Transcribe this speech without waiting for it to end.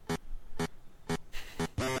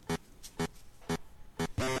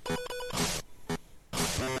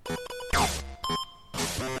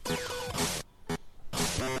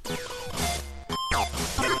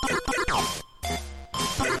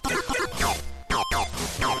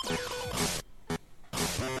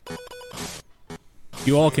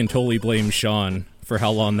You all can totally blame Sean for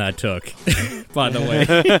how long that took, by the way.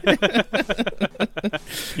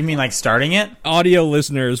 You mean like starting it? Audio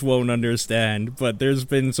listeners won't understand, but there's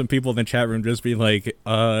been some people in the chat room just being like,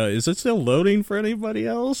 is it still loading for anybody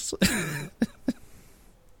else?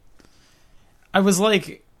 I was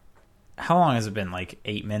like, how long has it been? Like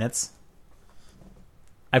 8 minutes?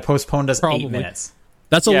 I postponed us Probably. 8 minutes.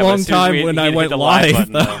 That's a Yeah, but long as soon as time we when hit I the went live live,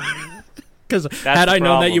 button, though. Because had the I known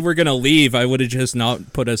that problem. you were going to leave, I would have just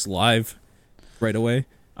not put us live right away.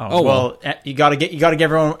 Oh, well, you gotta get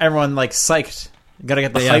everyone like psyched. You gotta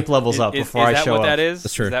get the hype levels up before I show up. Is that what that is?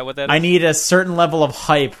 That's true. Is that what that is? I need a certain level of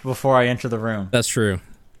hype before I enter the room. That's true.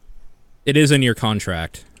 It is in your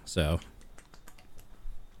contract, so.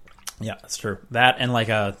 Yeah, that's true. That and like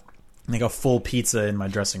a full pizza in my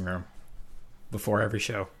dressing room before every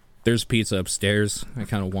show. There's pizza upstairs. I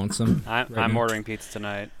kind of want some. I'm ordering pizza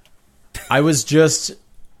tonight. I was just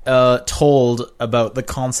told about the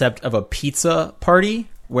concept of a pizza party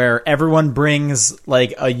where everyone brings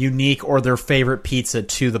like a unique or their favorite pizza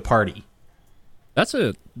to the party. That's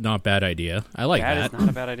a not bad idea. I like that. That is not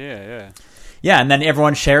a bad idea, yeah. Yeah, and then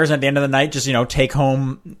everyone shares and at the end of the night. Just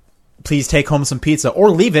please take home some pizza or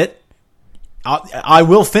leave it. I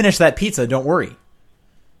will finish that pizza. Don't worry.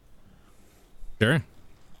 Sure.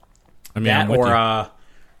 I mean, That I'm with you.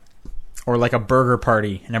 or like a burger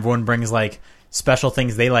party, and everyone brings like special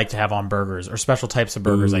things they like to have on burgers or special types of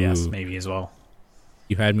burgers. I guess Ooh. maybe as well.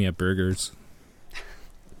 You had me at burgers.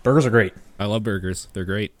 Burgers are great. I love burgers. They're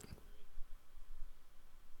great.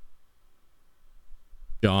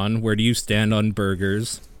 John, where do you stand on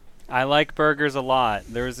burgers? I like burgers a lot.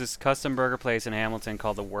 There was this custom burger place in Hamilton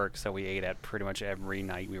called The Works that we ate at pretty much every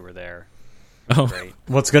night we were there. Oh, Great.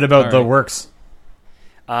 What's good about All the right. Works?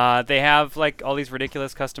 They have like all these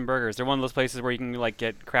ridiculous custom burgers. They're one of those places where you can like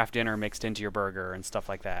get craft dinner mixed into your burger and stuff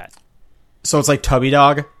like that. So it's like Tubby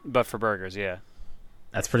Dog. But for burgers, yeah.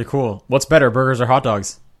 That's pretty cool. What's better, burgers or hot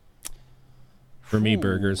dogs? for me, Ooh.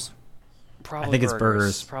 burgers. Probably I think it's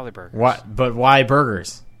burgers. Probably burgers. What? But why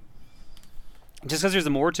burgers? Just because there's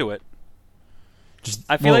more to it. Just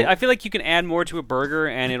I feel like you can add more to a burger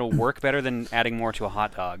and it'll work better than adding more to a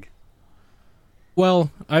hot dog.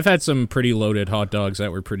 Well, I've had some pretty loaded hot dogs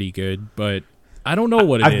that were pretty good, but I don't know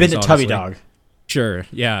what it is. I've been to Tubby honestly. Dog. Sure,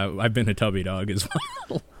 yeah, I've been to Tubby Dog as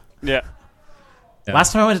well. Yeah. Yeah.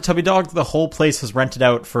 Last time I went to Tubby Dog, the whole place was rented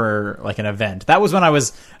out for like an event. That was when I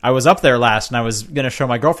was up there last, and I was gonna show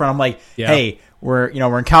my girlfriend. I'm like, Yeah. hey, we're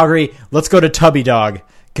in Calgary. Let's go to Tubby Dog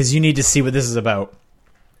because you need to see what this is about.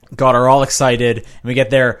 Got her all excited, and we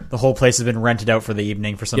get there. The whole place has been rented out for the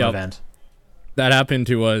evening for some Yep. event. That happened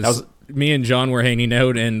to us. That was- Me and John were hanging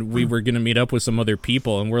out, and we were gonna meet up with some other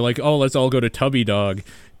people, and we're like, "Oh, let's all go to Tubby Dog."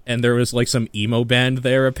 And there was like some emo band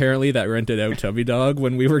there apparently that rented out Tubby Dog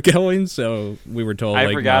when we were going, so we were told. I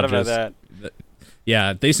like, forgot no, about just- that.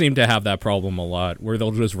 Yeah, they seem to have that problem a lot, where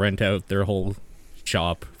they'll just rent out their whole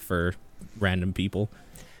shop for random people.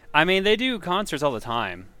 I mean, they do concerts all the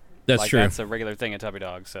time. That's true. That's a regular thing at Tubby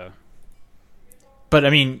Dog, so. But I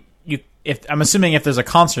mean, I'm assuming if there's a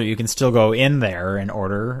concert, you can still go in there and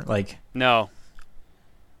order. Like, No.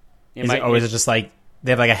 is it just like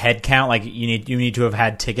they have like a head count? Like you need to have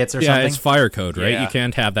had tickets or Yeah, something. it's fire code, right? Yeah. You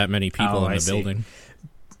can't have that many people Oh, in I the see. building.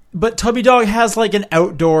 But Tubby Dog has like an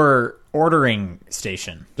outdoor ordering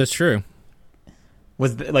station. That's true.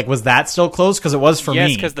 Was that still closed? Because it was for Yes,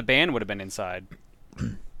 me. because the band would have been inside.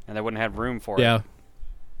 And they wouldn't have room for it. Yeah.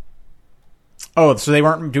 Oh, so they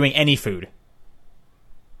weren't doing any food.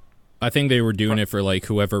 I think they were doing it for like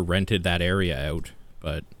whoever rented that area out,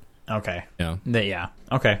 but Okay. yeah. Yeah.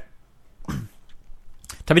 Okay.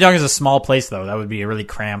 Tubby Dog is a small place, though. That would be a really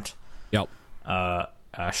cramped Yep.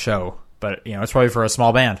 show. But it's probably for a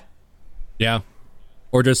small band. Yeah.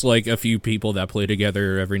 Or just like a few people that play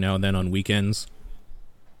together every now and then on weekends.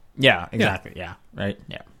 Yeah. Exactly. Yeah. Right.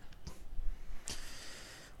 Yeah.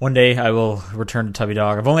 One day I will return to Tubby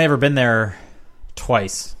Dog. I've only ever been there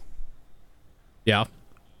twice, Yeah.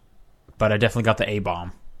 but I definitely got the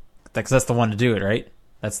A-bomb. That's the one to do it, right?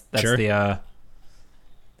 That's Sure.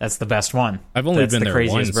 that's the best one. I've only That's been the there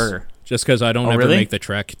craziest once. burger. Just because I don't Oh, ever really? make the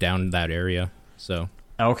trek down that area. So,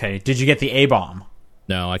 Okay. Did you get the A-bomb?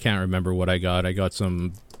 no, I can't remember what I got. I got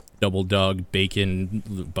some double dog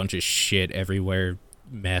bacon, bunch of shit everywhere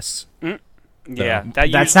mess. Yeah.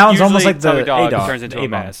 That sounds almost usually like the Tubby Dog A-Dog, turns into the a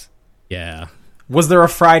A-bomb. mess. Yeah. Was there a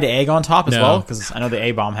fried egg on top as No. well? Because I know the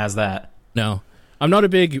A-bomb has that. No. I'm not a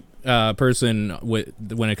big person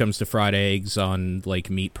when it comes to fried eggs on like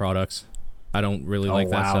meat products. I don't really like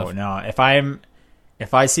that stuff. No,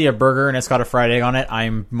 if I see a burger and it's got a fried egg on it,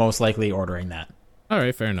 I'm most likely ordering that. All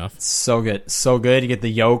right, fair enough. So good. So good. You get the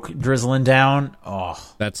yolk drizzling down. Oh,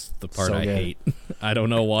 That's the part So I good. hate. I don't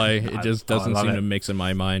know why. It just I doesn't love seem it. to mix in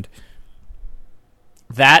my mind.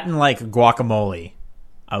 that and like guacamole.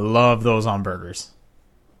 I love those on burgers.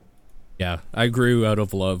 Yeah, I grew out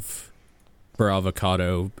of love for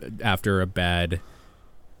avocado after a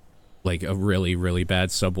really, really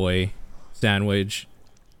bad Subway sandwich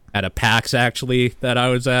at a PAX, actually, that I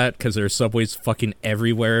was at, because there's Subways fucking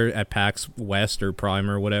everywhere at PAX West or Prime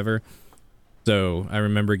or whatever. So I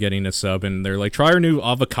remember getting a sub, and they're like, try our new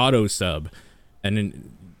avocado sub. And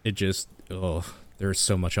then it just, there's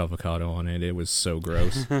so much avocado on it. It was so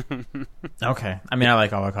gross. Okay. I mean, I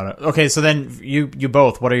like avocado. Okay, so then you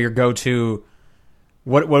both, what are your go-to,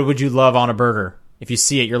 what would you love on a burger? If you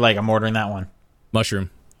see it, you're like, I'm ordering that one. Mushroom,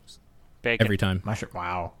 Bacon. every time. Mushroom.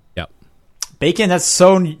 Wow. Yep. Bacon, that's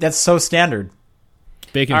so standard.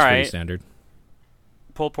 Bacon's All pretty right. standard.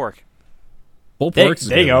 Pulled pork. Pulled There, pork's a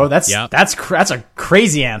there you good go. one. That's yeah. that's a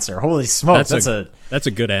crazy answer. Holy smokes. That's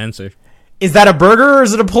a good answer. Is that a burger or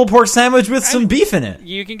is it a pulled pork sandwich with some beef in it?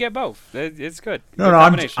 You can get both. It's good. No, Good no,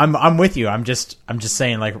 combination. I'm with you. I'm just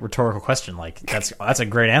saying, like, rhetorical question. Like, that's a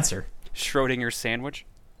great answer. Schrodinger's sandwich.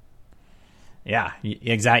 Yeah,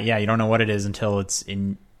 exactly. Yeah, you don't know what it is until it's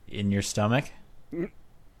in your stomach.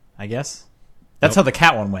 I guess that's how the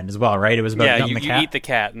cat one went as well, right? It was about Yeah, eating you the cat. eat the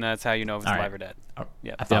cat, and that's how you know if it's All right. alive or dead. Oh,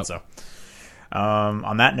 Yeah. I thought so.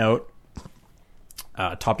 On that note,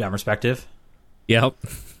 Top Down Perspective Yep.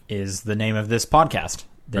 is the name of this podcast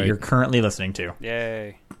that Right. you're currently listening to.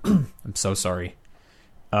 Yay. I'm so sorry.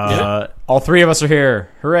 All three of us are here.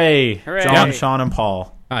 Hooray! Hooray. John, Yeah. Sean, and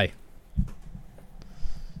Paul. Hi.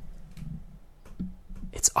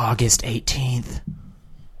 It's August 18th.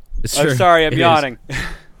 It's I'm true. sorry, I'm It is. yawning.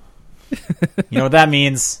 You know what that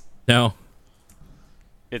means? No,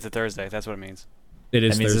 It's a Thursday. That's what it means. it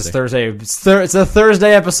is That means Thursday. it's Thursday. It's a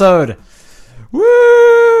Thursday episode.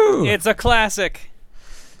 Woo! It's a classic.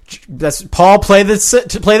 That's Paul. Play the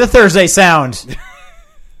Thursday sound.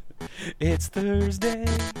 It's Thursday.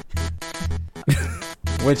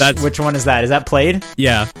 Which one is that? Is that played?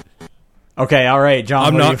 Yeah, Okay, all right, John.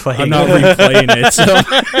 I'm what are you not. playing? I'm not replaying it.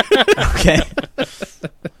 So Okay.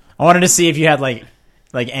 I wanted to see if you had like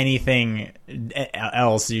anything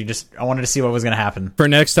else. I wanted to see what was going to happen. for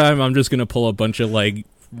next time, I'm just gonna pull a bunch of like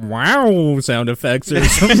wow sound effects or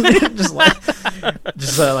something.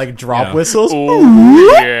 just like drop Yeah. whistles.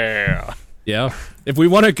 Yeah. Yeah. If we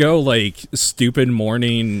want to go like stupid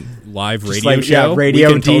morning live Just radio like, yeah, show,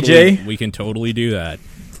 radio we can DJ? we can totally do that.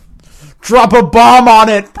 Drop a bomb on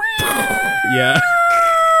it. Yeah.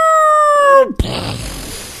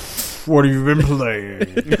 What have you been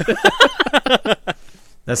playing?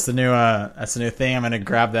 That's the new thing. I'm gonna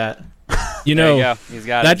grab that. You There know, you go. He's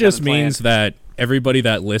got that it. just Got it planned. means that everybody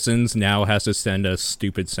that listens now has to send us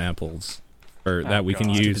stupid samples or that we can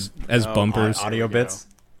God. use as Oh, bumpers. Audio Here we go. bits.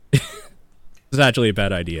 It's actually a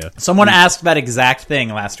bad idea. Someone asked that exact thing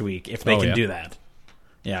last week if they Oh, can yeah. do that.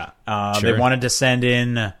 Yeah, they Sure. wanted to send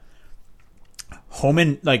in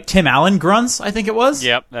like Tim Allen grunts. I think it was.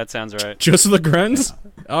 Yep, that sounds right. Just the grunts?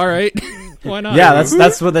 All right. Why not? Yeah,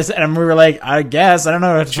 that's what they said, and we were like, I guess I don't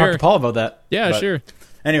know. I have to talk Sure. to Paul about that. Yeah, But sure.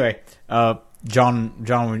 Anyway,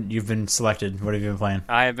 John, you've been selected. What have you been playing?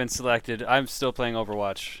 I have been selected. I'm still playing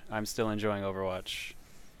Overwatch. I'm still enjoying Overwatch.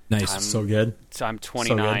 Nice. I'm- So good. So I'm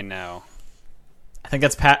 29 now. I think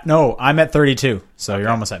that's Pat. No, I'm at 32. So you're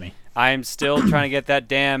almost at me. I'm still trying to get that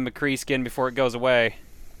damn McCree skin before it goes away.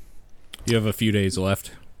 You have a few days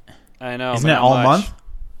left. I know. Isn't but it not all much. month,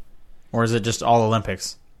 or is it just all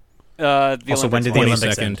Olympics? The Also, when Olympics did the one.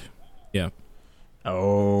 Olympics 22nd. end? Yeah.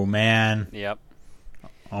 Oh man. Yep.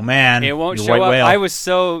 Oh man. It won't Your show white up. whale. I was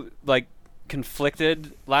so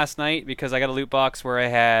conflicted last night because I got a loot box where I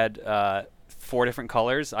had 4 different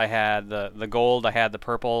colors. I had the gold, I had the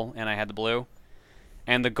purple, and I had the blue.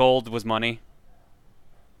 And the gold was money.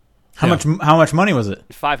 How much money was it?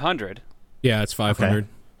 500. Yeah, it's 500.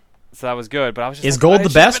 So that was good, but I was just Is like, gold why the did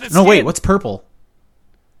she give best? it a No, wait. skin? What's purple?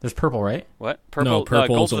 There's purple, right? What? Purple. No,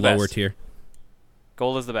 purple gold's is a the lower best. tier.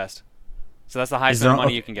 Gold is the best. So that's the highest there- amount of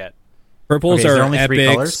money okay. you can get. Purples Okay, is there are only 3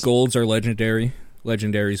 epics, colors? golds are legendary.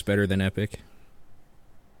 Legendary's better than epic.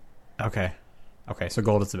 Okay. Okay, so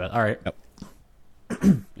gold is the best. All right.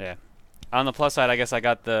 Yeah. On the plus side, I guess I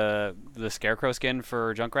got the Scarecrow skin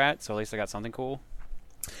for Junkrat, so at least I got something cool.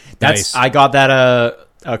 That's Nice. I got that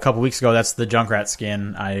a couple weeks ago. That's the Junkrat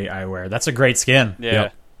skin I wear. That's a great skin. Yeah.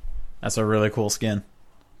 Yep. That's a really cool skin.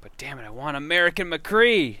 But damn it, I want American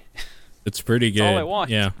McCree. It's pretty good. That's all I want.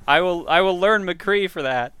 Yeah. I will learn McCree for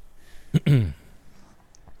that.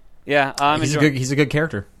 Yeah, He's a good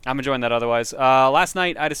character. I'm enjoying that otherwise. Last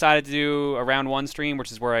night, I decided to do a round 1 stream,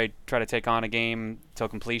 which is where I try to take on a game till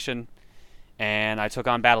completion. And I took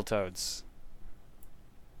on Battletoads.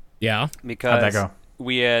 Yeah. Because How'd that go?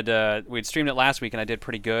 we had streamed it last week, and I did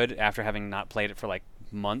pretty good after having not played it for like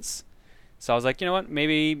months. So I was like, you know what?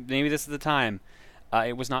 Maybe this is the time.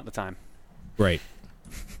 It was not the time. Right.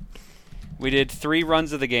 We did 3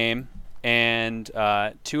 runs of the game, and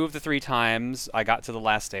 2 of the 3 times I got to the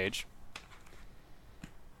last stage,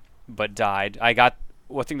 but died. I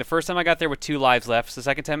think the first time I got there with 2 lives left. The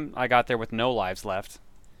second time I got there with no lives left,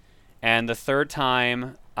 and the third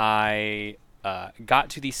time I got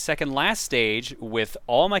to the second last stage with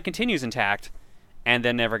all my continues intact, and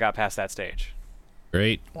then never got past that stage.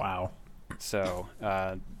 Great. Wow. So,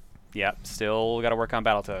 yeah, still got to work on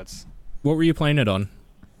Battletoads. What were you playing it on?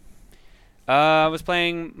 I was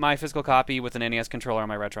playing my physical copy with an NES controller on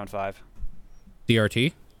my Retron 5.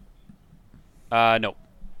 DRT? No.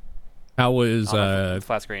 How was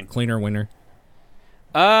Flat screen. Cleaner Winter?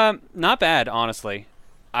 Not bad, honestly.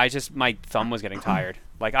 My thumb was getting tired.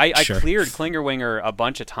 Like, I Sure. cleared Klinger Winger a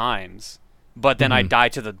bunch of times, but then I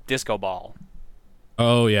died to the disco ball.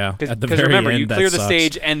 Oh, yeah. At the Because very remember, end, you that clear the sucks.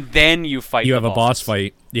 stage and then you fight You the have a boss balls,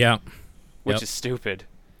 fight. Yeah. which Yep. is stupid.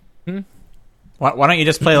 Why don't you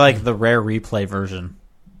just play like the rare replay version?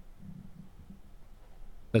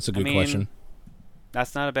 That's a good mean, question.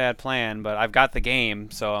 That's not a bad plan, but I've got the game,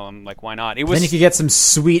 so I'm like, why not? It Then you was could get some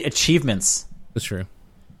sweet achievements. That's true.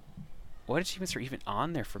 what achievements are even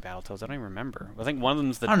on there for Battletoads? I don't even remember. I think one of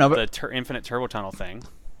them's I don't know, the but- Infinite Turbo Tunnel thing.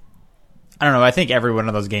 I don't know. I think every one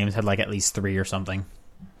of those games had like at least 3 or something.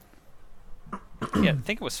 Yeah, I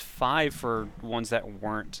think it was 5 for ones that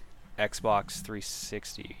weren't Xbox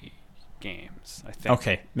 360 games. I think.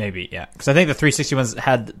 Okay, maybe, yeah. Because I think the 360 ones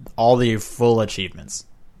had all the full achievements.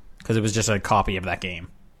 Because it was just a copy of that game.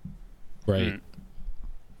 Right.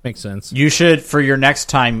 Makes sense. You should, for your next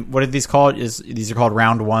time, what are these called? These are called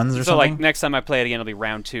round ones or So something? like next time I play it again, it'll be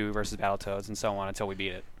round 2 versus Battletoads, and so on until we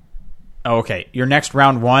beat it. Oh, okay. Your next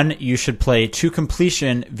round 1, you should play to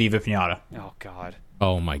completion Viva Pinata. Oh God,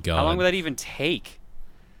 Oh, my God. how long would that even take?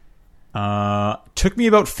 Took me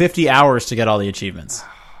about 50 hours to get all the achievements.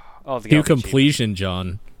 Oh, the To RPG. completion,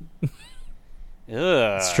 John. Ugh.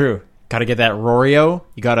 It's true. Got to get that Rorio.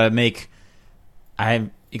 You got to make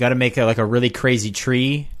like a really crazy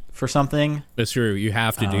tree for something. That's true. You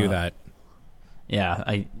have to do that.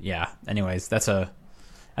 Yeah. Anyways, that's a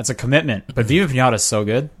commitment. But Viva Pinata is so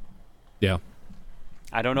good. Yeah.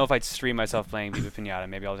 I don't know if I'd stream myself playing Viva Pinata.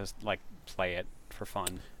 Maybe I'll just like play it for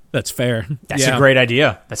fun. That's fair. That's yeah. a great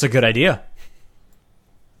idea. That's a good idea.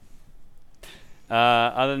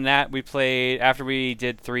 Other than that, we played after we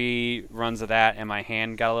did 3 runs of that, and my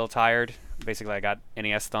hand got a little tired. Basically, I got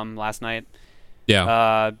NES thumb last night.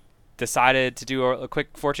 Yeah. Decided to do a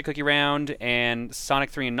quick fortune cookie round, and Sonic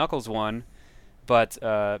 3 and Knuckles won. But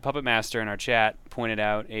Puppet Master in our chat pointed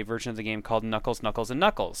out a version of the game called Knuckles, Knuckles, and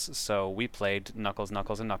Knuckles. So we played Knuckles,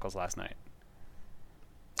 Knuckles, and Knuckles last night.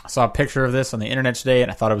 I saw a picture of this on the internet today,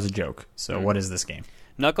 and I thought it was a joke. So what is this game?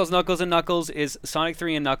 Knuckles, Knuckles, and Knuckles is Sonic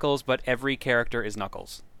 3 and Knuckles, but every character is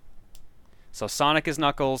Knuckles. So Sonic is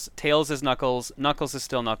Knuckles, Tails is Knuckles, Knuckles is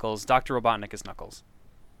still Knuckles, Dr. Robotnik is Knuckles.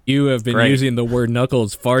 You have been Great. using the word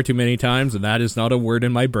knuckles far too many times, and that is not a word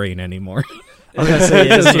in my brain anymore. I was gonna say it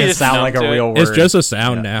doesn't even Just sound numb like a to it. real word. It's just a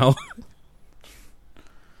sound now.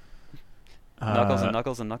 Knuckles and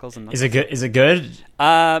Knuckles and Knuckles and Knuckles. Is it good? Is it good?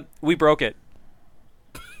 We broke it.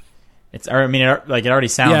 It's. I mean, it already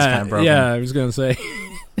sounds kind of broken. yeah, I was gonna say.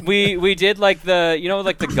 We did like the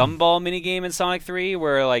gumball mini game in Sonic 3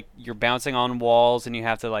 where like you're bouncing on walls and you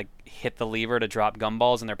have to like hit the lever to drop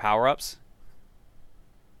gumballs and their power-ups.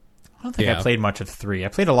 I don't think Yeah. I played much of 3. I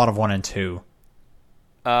played a lot of 1 and 2.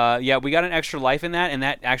 Yeah, we got an extra life in that, and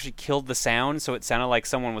that actually killed the sound, so it sounded like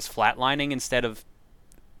someone was flatlining instead of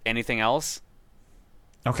anything else.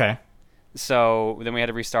 Okay. So then we had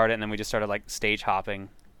to restart it, and then we just started like stage hopping.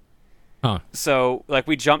 Huh. So like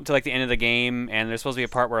we jumped to like the end of the game, and there's supposed to be a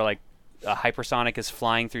part where like a hypersonic is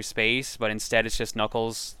flying through space, but instead it's just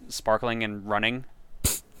Knuckles sparkling and running.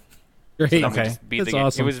 Great. And we Okay. just beat That's the game.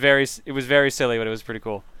 awesome. It was very silly, but it was pretty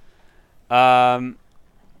cool.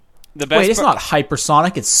 The best Wait, it's not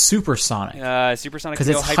hypersonic. It's supersonic. Supersonic Because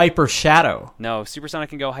can it's go hyper shadow. No, Supersonic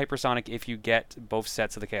can go hypersonic if you get both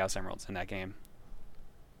sets of the Chaos Emeralds in that game.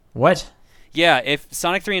 What? Yeah, if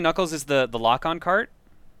Sonic 3 and Knuckles is the lock-on cart,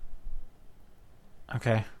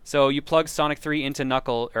 Okay. so you plug Sonic 3 into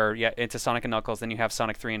into Sonic and Knuckles, then you have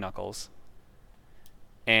Sonic 3 and Knuckles.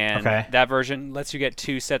 And Okay. that version lets you get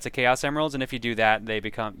 2 sets of Chaos Emeralds, and if you do that, you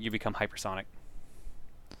become hypersonic.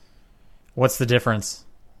 What's the difference?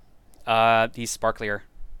 He's sparklier.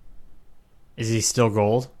 Is he still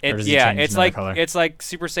gold? Or does he Yeah, change it's another like color? it's like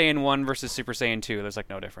Super Saiyan 1 versus Super Saiyan 2. There's like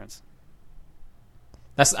no difference.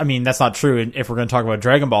 That's not true. If we're going to talk about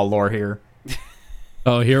Dragon Ball lore here,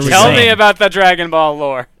 Oh, here we Tell go. me about the Dragon Ball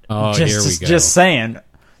lore. Oh, just, here we go. Just saying,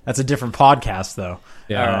 that's a different podcast, though.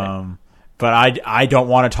 Yeah. But I don't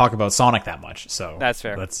want to talk about Sonic that much. So That's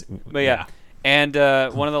fair. But yeah. yeah. And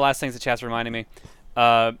one of the last things the chat's reminding me,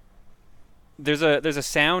 there's a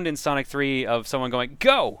sound in Sonic 3 of someone going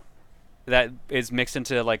 "Go," that is mixed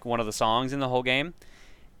into like one of the songs in the whole game,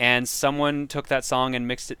 and someone took that song and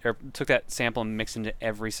took that sample and mixed into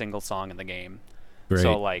every single song in the game. Great.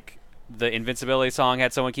 So like the Invincibility song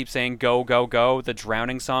had someone keep saying "Go, go, go." The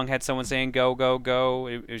Drowning song had someone saying "Go, go, go."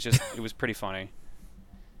 It was just it was pretty funny.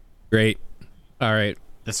 Great. All right.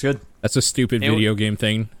 That's good. That's a stupid video game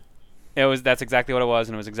thing. That's exactly what it was,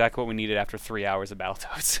 and it was exactly what we needed after 3 hours of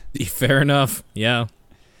Battletoads. Fair enough. Yeah.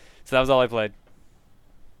 So that was all I played.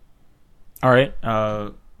 All right,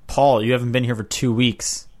 Paul, you haven't been here for 2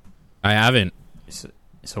 weeks. I haven't.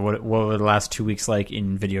 So what were the last 2 weeks like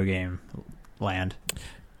in video game land?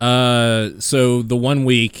 So the 1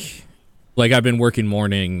 week, like I've been working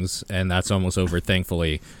mornings, and that's almost over,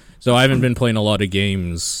 thankfully. So I haven't been playing a lot of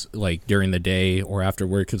games like during the day or after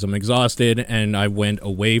work because I'm exhausted, and I went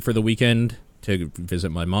away for the weekend to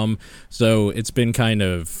visit my mom. So it's been kind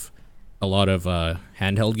of a lot of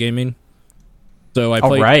handheld gaming. So I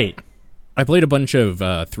played. I played a bunch of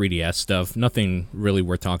 3DS stuff. Nothing really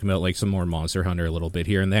worth talking about, like some more Monster Hunter a little bit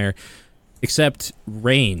here and there. Except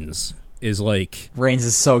Reigns is like... Reigns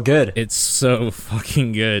is so good. It's so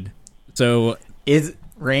fucking good. So...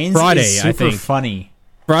 Reigns Friday, is super I think. funny.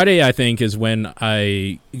 Friday, I think, is when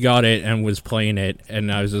I got it and was playing it, and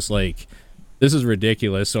I was just like, this is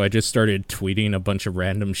ridiculous. So I just started tweeting a bunch of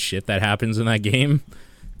random shit that happens in that game.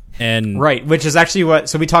 And Right, which is actually what...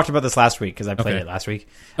 So we talked about this last week, because I played Okay. it last week.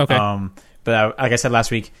 Okay. But like I said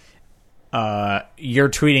last week, your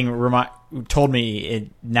tweeting told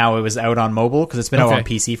me now it was out on mobile, because it's been out on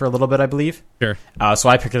PC for a little bit, I believe. Sure. So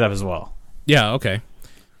I picked it up as well. Yeah, okay.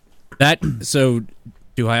 So...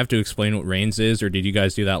 Do I have to explain what Reigns is, or did you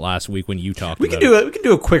guys do that last week when you talked We about can do it? it. We can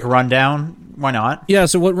do a quick rundown. Why not? Yeah,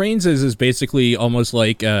 so what Reigns is basically almost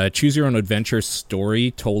like a choose-your-own-adventure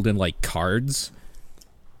story told in, like, cards.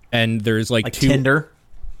 And there's, like two... Tinder?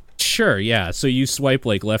 Sure, yeah. So you swipe,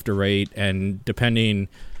 like, left or right, and depending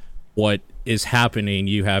what is happening,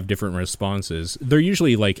 you have different responses. They're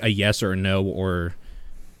usually, like, a yes or a no, or...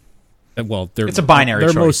 Well, It's a binary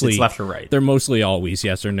choice. Mostly, it's left or right. They're mostly always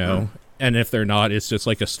yes or no. And if they're not, it's just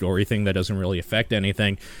like a story thing that doesn't really affect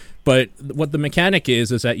anything. But what the mechanic is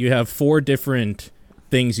that you have 4 different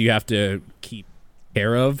things you have to keep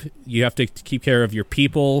care of. You have to keep care of your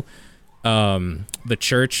people, the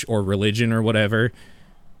church or religion or whatever.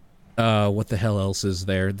 What the hell else is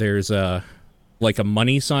there? There's like a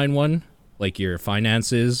money sign one, like your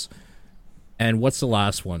finances. And what's the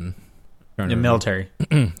last one? The military.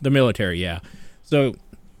 The military, yeah. So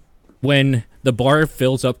when the bar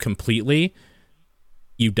fills up completely,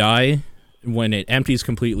 you die. When it empties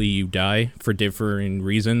completely, you die for differing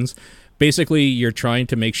reasons. Basically, you're trying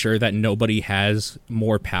to make sure that nobody has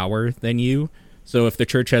more power than you. So if the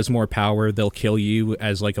church has more power, they'll kill you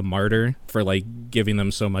as like a martyr for like giving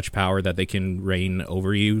them so much power that they can reign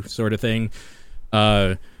over you, sort of thing.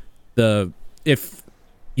 If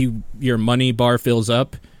your money bar fills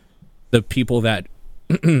up, the people that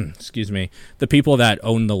excuse me, the people that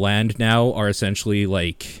own the land now are essentially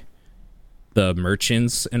like the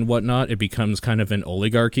merchants and whatnot. It becomes kind of an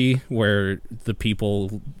oligarchy where the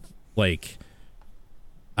people, like,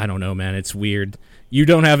 I don't know, man, it's weird. You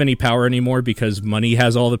don't have any power anymore because money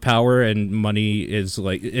has all the power, and money is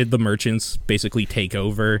like the merchants basically take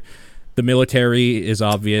over. The military is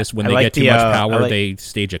obvious. When they get too much power, they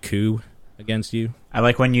stage a coup against you. I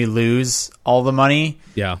like when you lose all the money.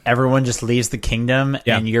 Yeah. Everyone just leaves the kingdom,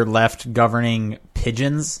 and you're left governing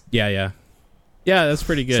pigeons. Yeah, that's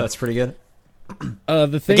pretty good. So that's pretty good.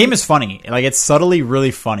 The game is funny. Like, it's subtly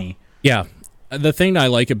really funny. Yeah. The thing I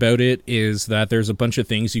like about it is that there's a bunch of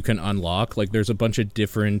things you can unlock. Like, there's a bunch of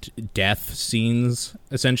different death scenes,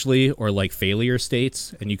 essentially, or, like, failure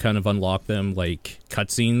states, and you kind of unlock them like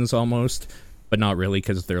cutscenes almost, but not really,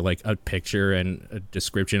 because they're, like, a picture and a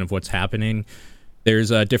description of what's happening.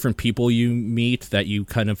 There's different people you meet that you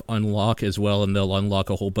kind of unlock as well, and they'll unlock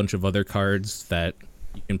a whole bunch of other cards that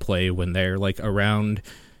you can play when they're, like, around.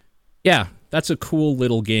 Yeah, that's a cool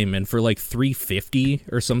little game, and for like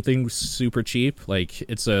 $3.50 or something super cheap, like,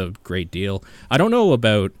 it's a great deal. I don't know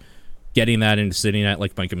about getting that and sitting at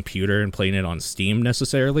like my computer and playing it on Steam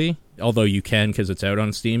necessarily, although you can because it's out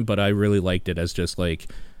on Steam, but I really liked it as just like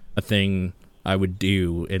a thing I would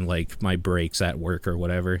do in like my breaks at work or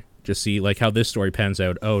whatever. Just see like how this story pans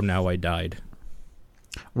out. Oh, now I died.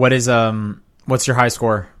 What's your high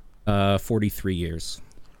score? 43 years.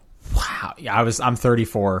 Wow. Yeah, I'm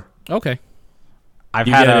 34. Okay. I've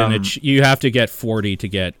You had get you have to get 40 to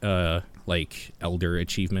get like elder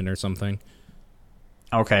achievement or something.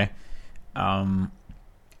 okay.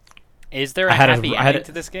 Is there a I had a- happy I had ending a-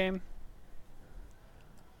 to this game?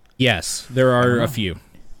 Yes, there are a few.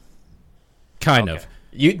 Kind Okay.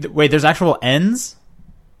 of. Wait, there's actual ends?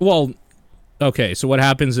 Well, okay, so what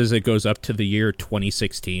happens is it goes up to the year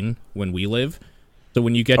 2016 when we live. So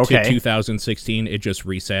when you get Okay. to 2016, it just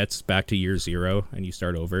resets back to year 0 and you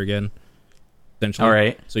start over again. Essentially. All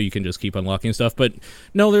right. So you can just keep unlocking stuff. But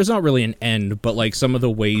no, there's not really an end, but like some of the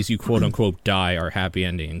ways you quote unquote die are happy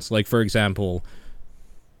endings. Like for example,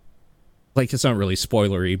 like it's not really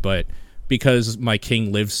spoilery, but because my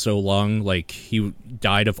king lived so long, like he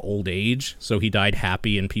died of old age, so he died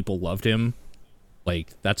happy and people loved him. Like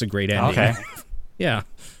that's a great ending. Okay. Yeah.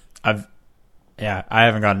 I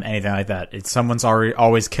haven't gotten anything like that. It's someone's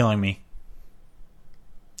always killing me.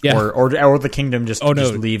 Yeah. Or the kingdom just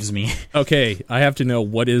leaves me. Okay, I have to know,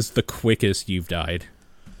 what is the quickest you've died?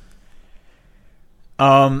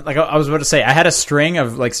 Like I was about to say, I had a string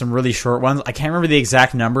of like some really short ones. I can't remember the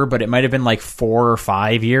exact number, but it might have been like 4 or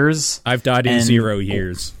 5 years. I've died in 0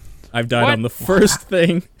 years. I've died What? on the first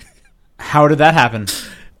thing. How did that happen?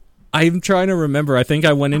 I'm trying to remember. I think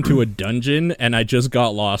I went into a dungeon and I just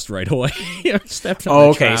got lost right away. I stepped on a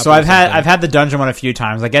Okay. trap So or I've something. had the dungeon one a few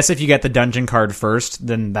times. I guess if you get the dungeon card first,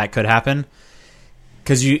 then that could happen.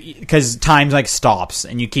 Because time like stops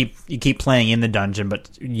and you keep playing in the dungeon, but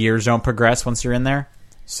years don't progress once you're in there.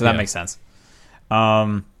 So that Yeah. makes sense.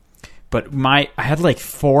 But I had like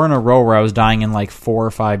 4 in a row where I was dying in like 4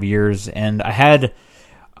 or 5 years, and I had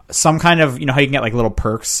some kind of, you know how you can get like little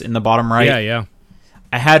perks in the bottom right. Yeah.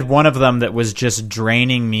 I had one of them that was just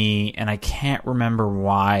draining me, and I can't remember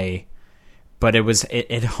why, but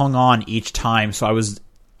it hung on each time. So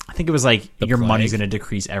I think it was like The your money's plague? going to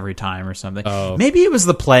decrease every time or something. Oh. Maybe it was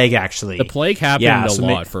the plague actually. The plague happened Yeah, a so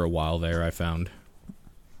lot for a while there, I found.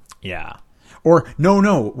 Yeah. Or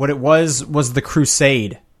no, what it was the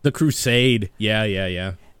crusade. The crusade.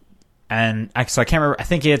 Yeah. And so I can't remember. I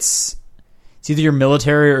think it's either your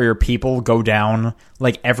military or your people go down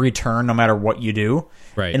like every turn, no matter what you do.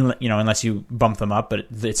 Right. And unless you bump them up, but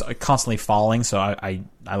it's constantly falling. So I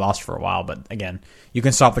lost for a while, but again, you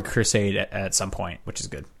can stop the crusade at some point, which is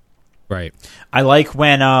good. Right. I like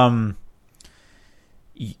when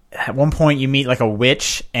at one point you meet like a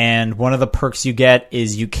witch, and one of the perks you get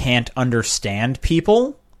is you can't understand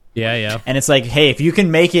people. Yeah. And it's like, hey, if you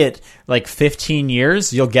can make it like 15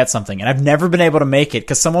 years, you'll get something. And I've never been able to make it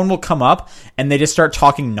because someone will come up and they just start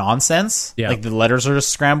talking nonsense. Yeah. Like the letters are just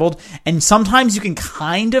scrambled. And sometimes you can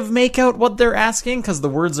kind of make out what they're asking because the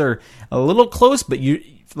words are a little close, but you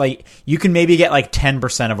can maybe get like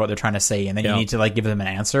 10% of what they're trying to say, and then you need to like give them an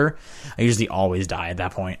answer. I usually always die at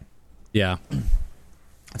that point. Yeah.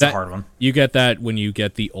 It's a hard one. You get that when you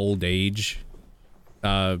get the old age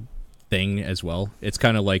thing as well. It's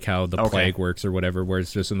kind of like how the plague works or whatever, where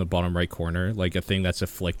it's just in the bottom right corner, like a thing that's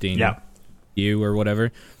afflicting you or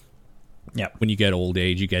whatever. Yeah. When you get old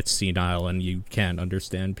age, you get senile and you can't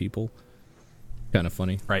understand people. Kind of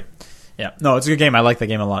funny. Right. Yeah. No, it's a good game. I like the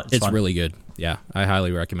game a lot. It's fun. really good. Yeah, I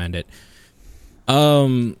highly recommend it.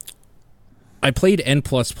 I played N++.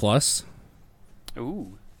 So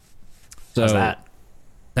Ooh. How's that?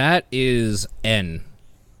 That is N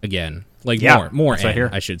again. Like more that's what I N, hear.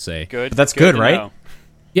 I should say. Good. But that's good, to right? know.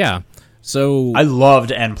 Yeah. So I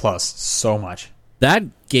loved N+ so much. that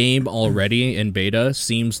game already in beta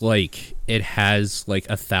seems like it has like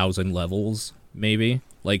 1,000 levels, maybe.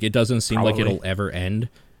 Like it doesn't seem like Probably. it'll ever end,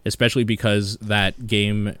 especially because that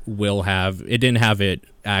game will have, it didn't have it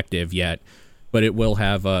active yet, but it will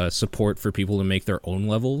have support for people to make their own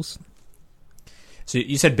levels. So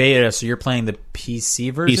you said beta, so you're playing the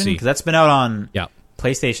PC version? PC. Because that's been out on Yeah.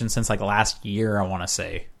 PlayStation since like last year, I want to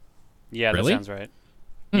say. Yeah, Really? that sounds right.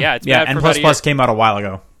 Yeah, it's been Yeah, out for N++ about a year. came out a while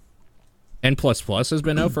ago. N++ has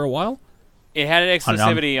been out for a while? It had an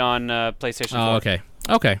exclusivity on PlayStation 4. Oh, okay.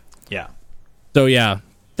 Okay. Yeah. So yeah,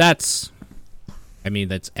 that's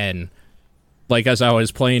N. Like as I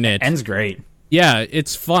was playing it, N's great. yeah,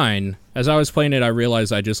 it's fine. As I was playing it, I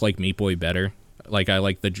realized I just like Meat Boy better. Like I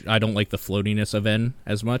don't like the floatiness of N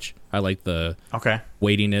as much. I like the Okay.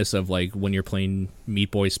 weightiness of like when you're playing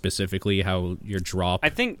Meat Boy specifically, how your drop. I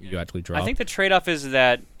think you actually drop. I think the trade-off is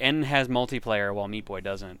that N has multiplayer while Meat Boy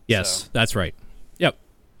doesn't. yes, so. that's right. Yep.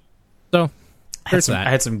 So there's that. I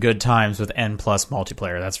had some good times with N+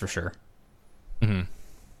 multiplayer, that's for sure.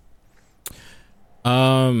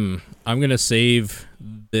 I'm gonna save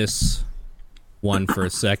this one for a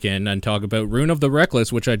second and talk about Rune of the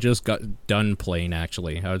Reckless, which I just got done playing.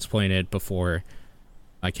 Actually, I was playing it before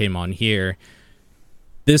I came on here.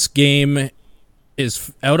 This game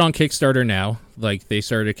is out on Kickstarter now. Like, they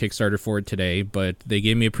started a Kickstarter for it today, but they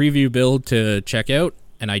gave me a preview build to check out,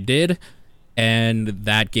 and I did. And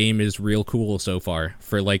that game is real cool so far.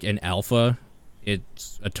 For like an alpha,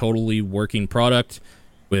 it's a totally working product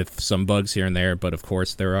with some bugs here and there, but of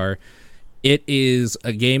course there are. It is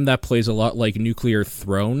a game that plays a lot like Nuclear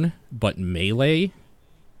Throne, but melee.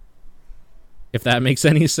 If that makes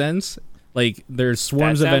any sense. Like, there's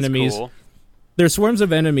swarms of enemies. Cool. There's swarms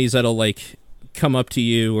of enemies that'll like come up to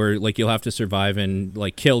you, or like you'll have to survive and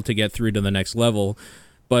like kill to get through to the next level.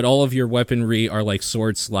 But all of your weaponry are like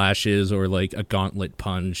sword slashes or like a gauntlet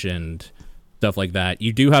punch and stuff like that.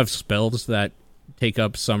 You do have spells that take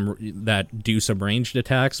up that do some ranged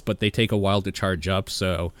attacks, but they take a while to charge up.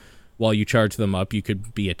 So while you charge them up, you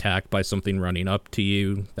could be attacked by something running up to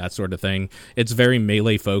you, that sort of thing. It's very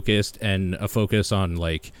melee focused and a focus on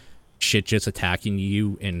like shit just attacking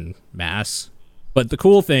you in mass. But the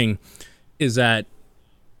cool thing is that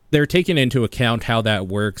they're taking into account how that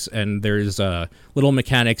works, and there's little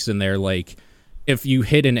mechanics in there, like if you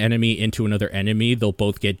hit an enemy into another enemy, they'll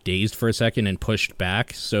both get dazed for a second and pushed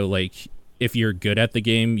back. So like if you're good at the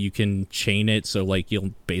game, you can chain it so like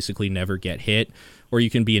you'll basically never get hit, or you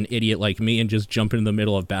can be an idiot like me and just jump into the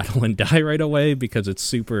middle of battle and die right away, because it's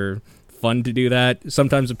super fun to do that.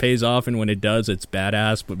 Sometimes it pays off, and when it does, it's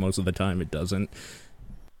badass, but most of the time it doesn't.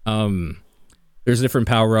 There's different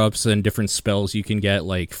power-ups and different spells you can get,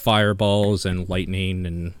 like fireballs and lightning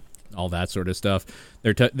and all that sort of stuff.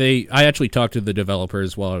 I actually talked to the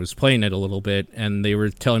developers while I was playing it a little bit, and they were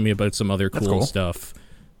telling me about some other cool stuff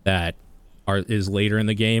that is later in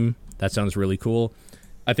the game. That sounds really cool.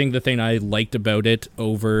 I think the thing I liked about it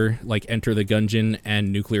over like Enter the Gungeon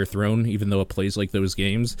and Nuclear Throne, even though it plays like those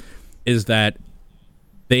games, is that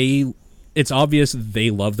it's obvious they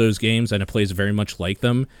love those games and it plays very much like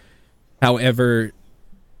them. However,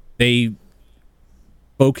 they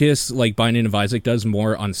focus, like Binding of Isaac does,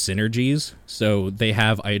 more on synergies. So they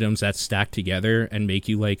have items that stack together and make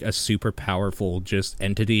you like a super powerful just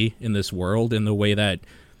entity in this world, in the way that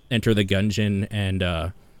Enter the Gungeon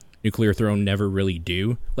and Nuclear Throne never really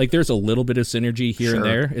do. Like, there's a little bit of synergy here and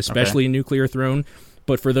there, especially in Nuclear Throne.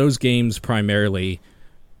 But for those games primarily,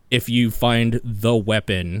 if you find the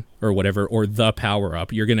weapon or whatever, or the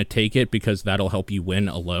power-up, you're going to take it because that'll help you win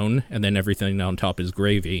alone, and then everything on top is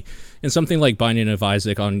gravy. And something like Binding of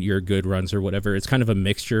Isaac on your good runs or whatever, it's kind of a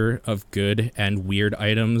mixture of good and weird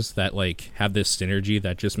items that like have this synergy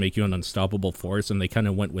that just make you an unstoppable force, and they kind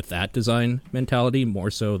of went with that design mentality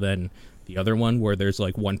more so than the other one, where there's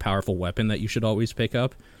like one powerful weapon that you should always pick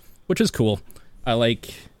up, which is cool. I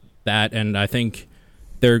like that, and I think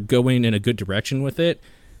they're going in a good direction with it.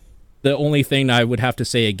 The only thing I would have to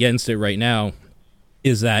say against it right now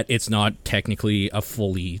is that it's not technically a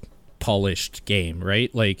fully polished game, right?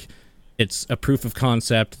 Like, it's a proof of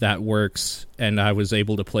concept that works, and I was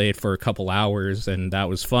able to play it for a couple hours, and that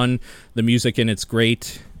was fun. The music in it's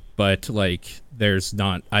great, but like, there's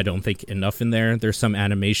not, I don't think, enough in there. There's some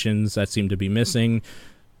animations that seem to be missing.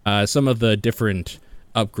 Some of the different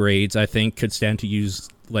upgrades, I think, could stand to use,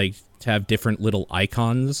 like, to have different little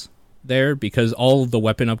icons there, because all of the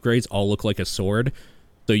weapon upgrades all look like a sword,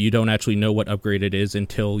 so you don't actually know what upgrade it is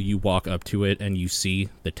until you walk up to it and you see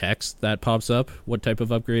the text that pops up, what type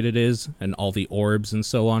of upgrade it is, and all the orbs and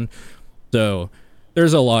so on. So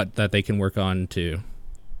there's a lot that they can work on to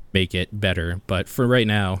make it better, but for right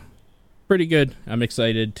now, pretty good. I'm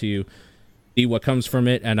excited to see what comes from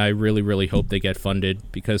it, and I really, really hope they get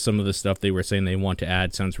funded, because some of the stuff they were saying they want to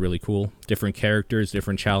add sounds really cool. Different characters,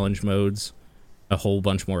 different challenge modes, a whole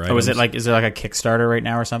bunch more items. Oh, is it like a Kickstarter right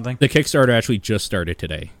now or something? The Kickstarter actually just started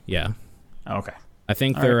today. Yeah. Oh, okay. I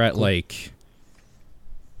think they're at like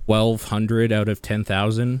 1,200 out of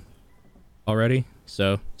 10,000 already.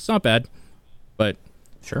 So it's not bad, but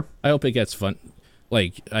sure. I hope it gets fun.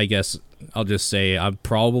 Like, I guess I'll just say I'm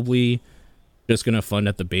probably just going to fund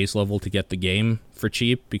at the base level to get the game for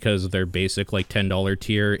cheap, because their basic like $10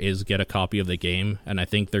 tier is get a copy of the game. And I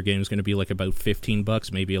think their game is going to be like about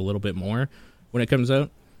 $15, maybe a little bit more when it comes out.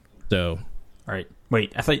 So, all right.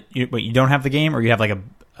 Wait, I thought you don't have the game, or you have like a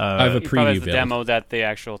I have a preview build. Demo that the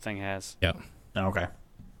actual thing has. Yeah. Oh, okay.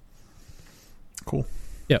 Cool.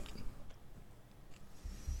 Yep.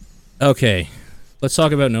 Okay. Let's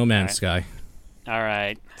talk about No Man's Sky. All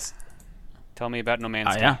right. Tell me about No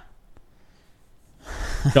Man's Sky. Yeah.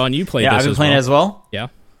 John, you played yeah, this I've been playing it as well. Yeah.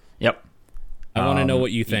 Yep. I want to know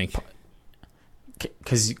what you think.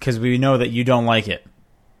 Because we know that you don't like it.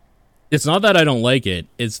 It's not that I don't like it.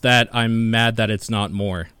 It's that I'm mad that it's not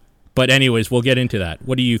more. But anyways, we'll get into that.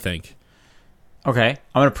 What do you think? Okay,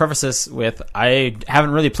 I'm going to preface this with I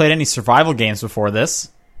haven't really played any survival games before this.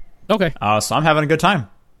 Okay. So I'm having a good time.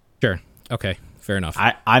 Sure. Okay. Fair enough.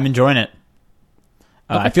 I'm enjoying it.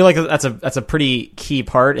 Okay. I feel like that's a pretty key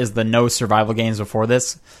part is the no survival games before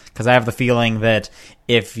this, because I have the feeling that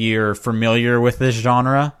if you're familiar with this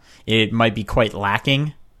genre, it might be quite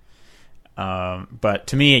lacking. But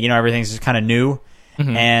to me, everything's just kind of new.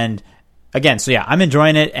 Mm-hmm. And again, so yeah, I'm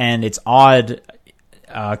enjoying it, and it's odd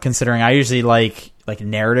considering I usually like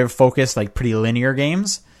narrative focused, like pretty linear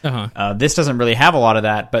games. Uh-huh. This doesn't really have a lot of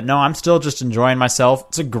that, but no, I'm still just enjoying myself.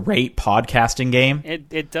 It's a great podcasting game.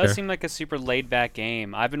 It does seem like a super laid back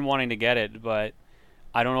game. I've been wanting to get it, but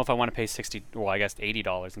I don't know if I want to pay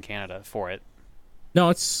 $80 in Canada for it. No,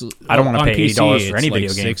 it's I don't want to pay $80 for any like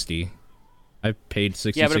video game. 60. I paid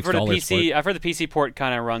 $66. Yeah, but I've heard the PC port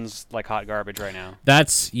kind of runs like hot garbage right now.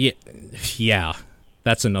 That's yeah.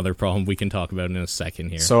 That's another problem we can talk about in a second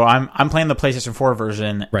here. So I'm playing the PlayStation 4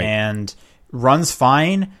 version, right, and runs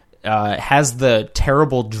fine. Has the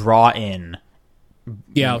terrible draw-in.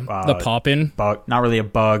 Yeah, the pop-in bug. Not really a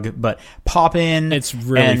bug, but pop-in. It's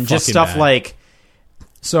really and just stuff bad. like.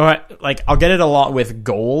 So I'll get it a lot with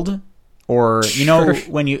gold, or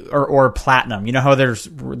when you or platinum. You know how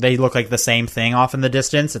they look like the same thing off in the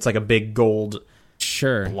distance. It's like a big gold.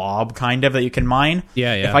 Sure. Blob kind of that you can mine.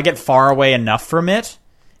 Yeah. If I get far away enough from it,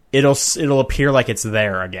 it'll appear like it's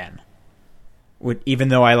there again. Even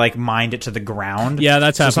though I mined it to the ground. Yeah,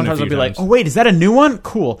 that's happened. Sometimes I'll be like, oh wait, is that a new one?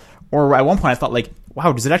 Cool. Or at one point I thought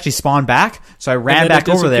wow, does it actually spawn back? So I ran back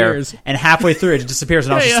over there, and halfway through it disappears,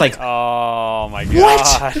 and I was just like, oh my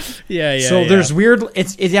god. What? Yeah. So there's weird.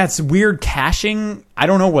 It's weird caching. I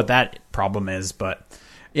don't know what that problem is, but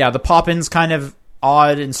yeah, the pop-in's kind of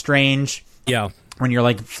odd and strange. Yeah. When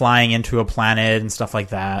you're flying into a planet and stuff like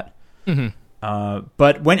that. Mm-hmm.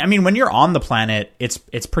 But when you're on the planet, it's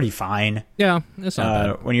pretty fine. Yeah, it's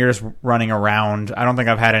not bad. When you're just running around, I don't think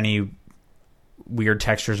I've had any weird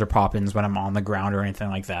textures or pop-ins when I'm on the ground or anything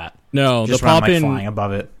like that. No, just the when pop-in, I'm flying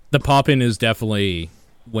above it. The pop-in is definitely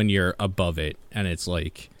when you're above it, and it's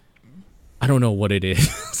I don't know what it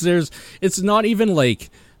is. It's not even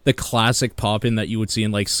the classic pop-in that you would see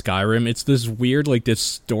in Skyrim. It's this weird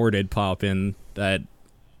distorted pop-in that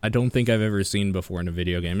I don't think I've ever seen before in a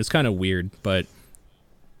video game. It's kind of weird, but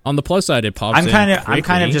on the plus side, it pops in quickly. I'm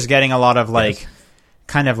kind of just getting a lot of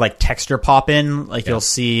texture pop-in, you'll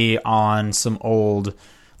see on some old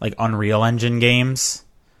Unreal Engine games.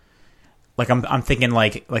 I'm thinking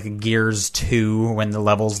like a Gears 2 when the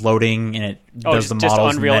level's loading and it does the models.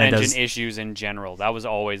 Just Unreal and Engine issues in general. That was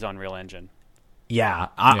always Unreal Engine. Yeah,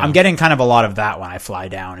 I'm getting kind of a lot of that when I fly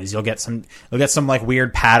down. Is you'll get some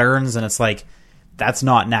weird patterns, and it's that's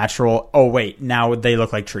not natural. Oh wait, now they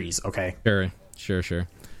look like trees. Okay, sure.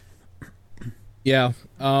 Yeah,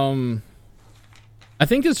 I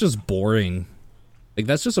think it's just boring.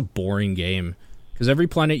 That's just a boring game because every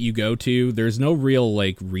planet you go to, there's no real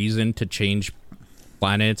reason to change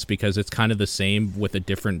planets because it's kind of the same with a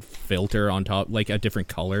different filter on top, a different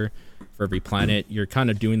color. For every planet, you're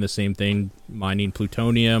kind of doing the same thing, mining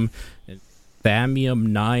plutonium, and Thamium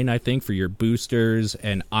 9, I think, for your boosters,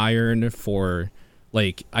 and iron for,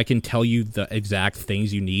 I can tell you the exact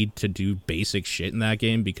things you need to do basic shit in that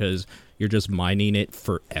game because you're just mining it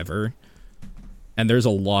forever. And there's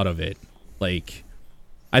a lot of it.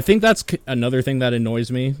 I think that's another thing that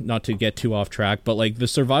annoys me, not to get too off track, but, the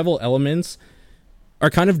survival elements are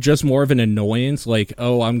kind of just more of an annoyance,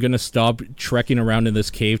 I'm gonna stop trekking around in this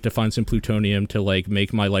cave to find some plutonium to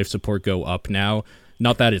make my life support go up now.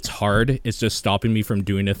 Not that it's hard, it's just stopping me from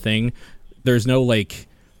doing a thing. There's no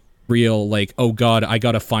real oh god, I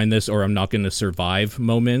gotta find this or I'm not gonna survive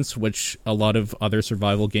moments, which a lot of other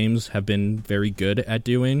survival games have been very good at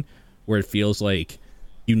doing, where it feels like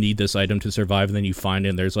you need this item to survive and then you find it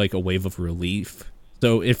and there's a wave of relief.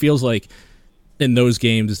 So it feels like in those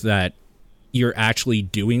games that you're actually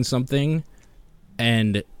doing something,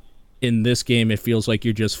 and in this game it feels like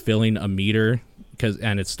you're just filling a meter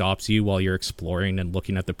and it stops you while you're exploring and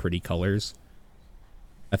looking at the pretty colors.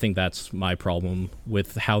 I think that's my problem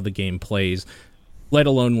with how the game plays, let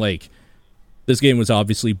alone this game was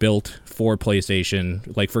obviously built for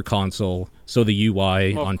PlayStation, for console, so the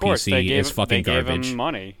UI on PC is fucking garbage. They gave them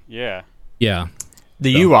money. Yeah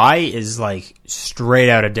the UI is straight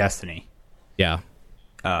out of Destiny.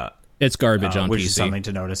 It's garbage on which PC. Is something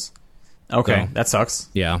to notice. Okay, that sucks.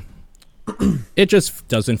 Yeah. It just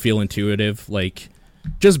doesn't feel intuitive.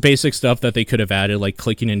 just basic stuff that they could have added, like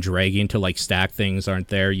clicking and dragging to like stack things aren't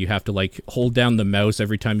there. You have to like hold down the mouse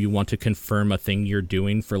every time you want to confirm a thing you're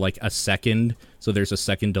doing for like a second. So there's a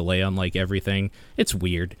second delay on like everything. It's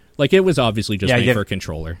weird. Like it was obviously just made for a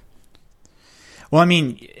controller. Well, I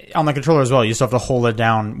mean, on the controller as well, you still have to hold it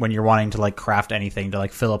down when you're wanting to like craft anything to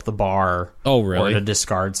like fill up the bar. Oh, really? Or to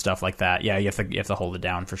discard stuff like that. Yeah, you have to hold it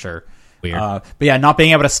down for sure. Weird. But yeah, not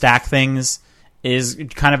being able to stack things is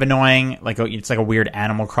kind of annoying. Like it's like a weird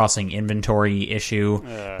Animal Crossing inventory issue.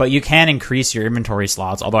 But you can increase your inventory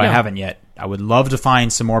slots, although I haven't yet. I would love to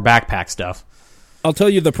find some more backpack stuff. I'll tell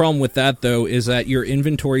you the problem with that, though, is that your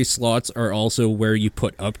inventory slots are also where you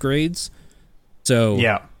put upgrades. So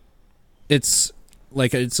yeah, it's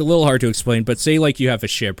like it's a little hard to explain, but say like you have a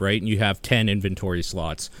ship, right, and you have 10 inventory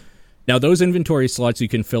slots. Now those inventory slots you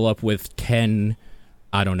can fill up with 10,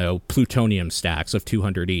 I don't know, plutonium stacks of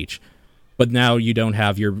 200 each. But now you don't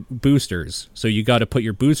have your boosters, so you got to put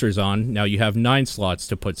your boosters on. Now you have 9 slots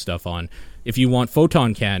to put stuff on. If you want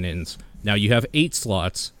photon cannons, now you have 8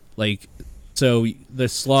 slots. Like, so the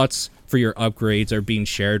slots for your upgrades are being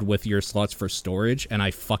shared with your slots for storage, and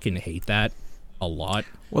I fucking hate that a lot.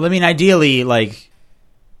 Well, I mean, ideally, like,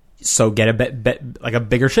 so get like a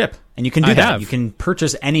bigger ship, and you can do that. You can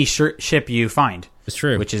purchase any ship you find. It's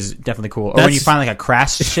true, which is definitely cool. Or when you find like a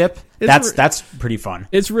crashed ship, that's pretty fun.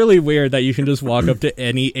 It's really weird that you can just walk up to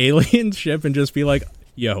any alien ship and just be like,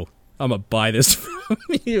 "Yo, I'm gonna buy this from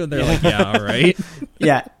you," and they're like, "Yeah, all right."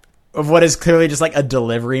 Yeah, of what is clearly just like a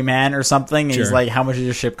delivery man or something. And he's like, "How much does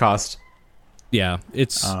your ship cost?" Yeah,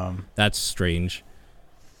 it's that's strange.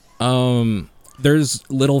 There's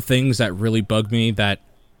little things that really bug me that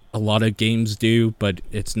a lot of games do, but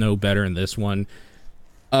it's no better in this one.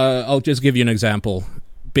 I'll just give you an example.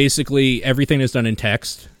 Basically, everything is done in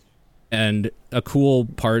text, and a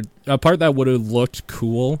part that would have looked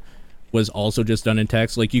cool was also just done in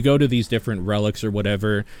text. Like, you go to these different relics or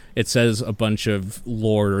whatever, it says a bunch of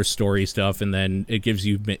lore or story stuff, and then it gives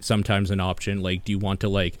you sometimes an option, like, do you want to,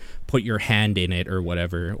 like, put your hand in it or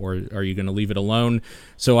whatever, or are you going to leave it alone?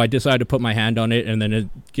 So I decided to put my hand on it, and then it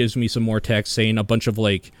gives me some more text saying a bunch of,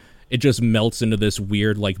 like, it just melts into this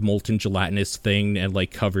weird, like, molten gelatinous thing and,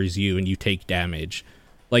 like, covers you and you take damage.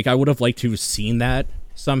 Like, I would have liked to have seen that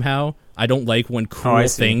somehow. I don't like when cool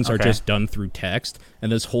things are just done through text.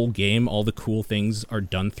 And this whole game, all the cool things are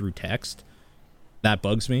done through text. That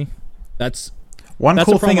bugs me. That's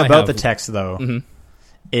cool thing about the text, though,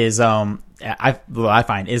 is I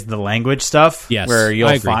find is the language stuff. Yes, where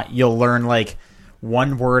you'll learn like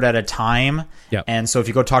one word at a time. Yep. And so if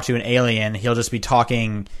you go talk to an alien, he'll just be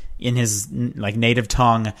talking in his like native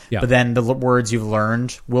tongue, but then the words you've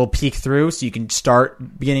learned will peek through, so you can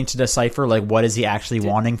start beginning to decipher like what is he actually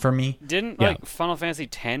wanting from me. Didn't like Final Fantasy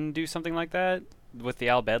X do something like that with the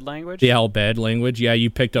Al Bhed language? The Al Bhed language, yeah,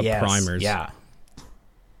 you picked up primers. Yeah.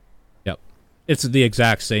 Yep. It's the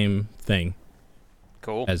exact same thing.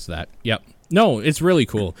 Cool. As that. Yep. No, it's really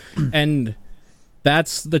cool. And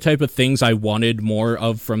that's the type of things I wanted more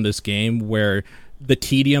of from this game, where the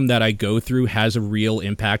tedium that I go through has a real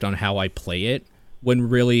impact on how I play it, when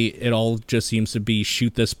really it all just seems to be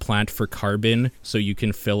shoot this plant for carbon so you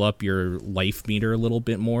can fill up your life meter a little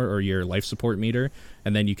bit more, or your life support meter,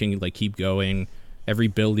 and then you can like keep going. Every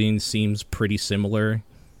building seems pretty similar.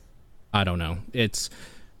 I don't know. That's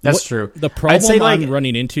true. The problem I'm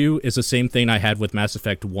running into is the same thing I had with Mass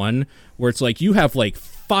Effect 1, where it's like you have like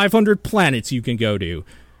 500 planets you can go to,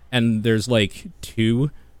 and there's like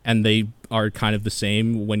 2, and they are kind of the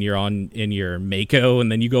same when you're in your Mako,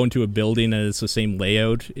 and then you go into a building and it's the same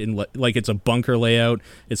layout, like it's a bunker layout,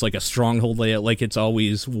 it's like a stronghold layout, like it's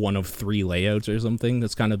always one of 3 layouts or something.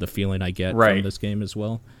 That's kind of the feeling I get from this game as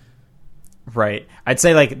well. Right. I'd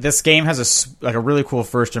say like this game has a really cool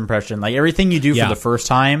first impression. Like everything you do for the first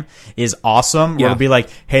time is awesome. Where it'll be like,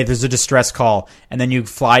 hey, there's a distress call, and then you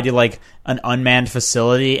fly to like an unmanned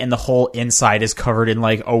facility, and the whole inside is covered in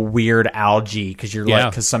like a weird algae because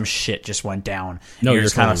because some shit just went down. No, you're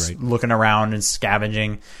just kind of looking around and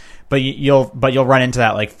scavenging, but you'll run into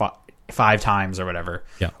that like 5 times or whatever.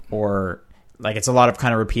 Yeah. Or like it's a lot of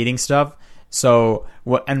kind of repeating stuff. So,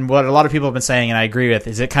 what a lot of people have been saying, and I agree with,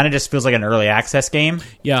 is it kind of just feels like an early access game.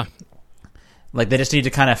 Yeah. Like, they just need to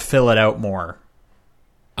kind of fill it out more.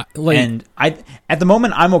 And at the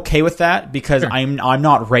moment, I'm okay with that, because I'm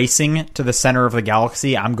not racing to the center of the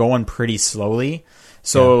galaxy. I'm going pretty slowly.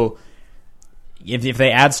 So, if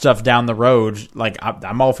they add stuff down the road, like,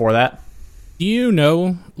 I'm all for that. Do you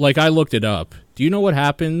know, like, I looked it up. Do you know what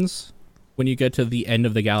happens when you get to the end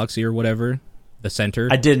of the galaxy or whatever? The center?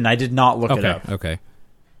 I did not look it up. Okay.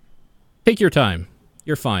 Take your time.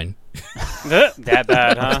 You're fine. That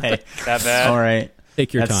bad, huh? Okay. That bad? All right.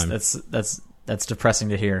 Take your time. That's depressing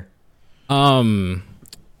to hear.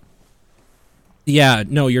 Yeah,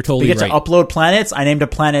 no, you're totally We get right. to upload planets. I named a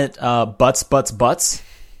planet Butts.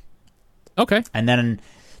 Okay. And then,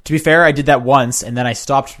 to be fair, I did that once, and then I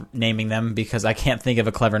stopped naming them because I can't think of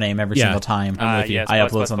a clever name every single time. I'm with you. Yes, I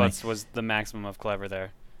butts, upload butts, something. butts was the maximum of clever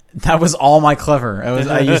there. That was all my clever.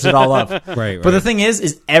 I used it all up. Right. But the thing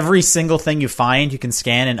is every single thing you find, you can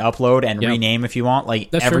scan and upload and rename if you want. Like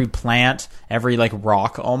That's every true. plant, every like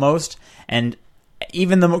rock almost, and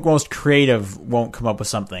even the most creative won't come up with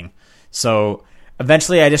something. So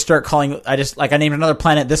eventually, I just start calling. I named another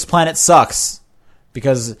planet. This planet sucks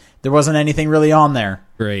because there wasn't anything really on there.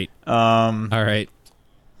 Great. All right.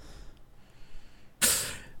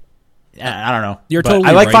 I don't know. You're But totally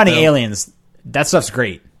I like right, finding though. aliens. That stuff's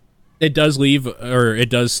great. It does it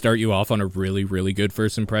does start you off on a really, really good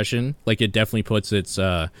first impression. Like, it definitely puts its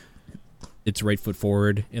right foot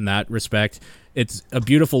forward in that respect. It's a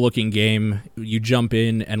beautiful looking game. You jump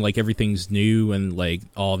in and like everything's new and like,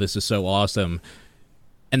 oh, this is so awesome.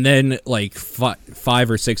 And then like 5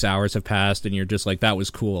 or 6 hours have passed and you're just like, that was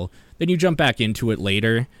cool. Then you jump back into it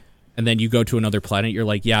later and then you go to another planet. You're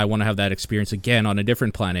like, yeah, I want to have that experience again on a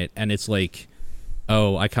different planet. And it's like,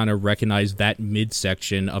 oh, I kind of recognize that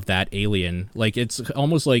midsection of that alien. Like, it's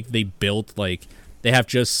almost like they built, like, they have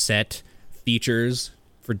just set features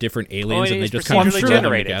for different aliens, and they just kind of procedurally throw them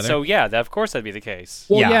generated. together. So yeah, of course that'd be the case.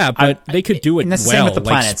 Well, yeah, but they could do it and that's well, the same with the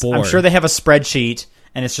like planets. Spore. I'm sure they have a spreadsheet,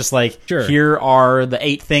 and it's just like, Sure. here are the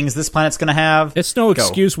 8 things this planet's going to have. It's no Go.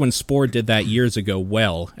 excuse when Spore did that years ago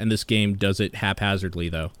well, and this game does it haphazardly,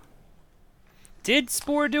 though. Did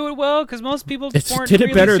Spore do it well? Because most people It weren't did it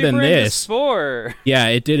really better super than into this. Spore. Yeah,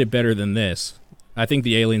 it did it better than this. I think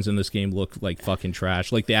the aliens in this game look like fucking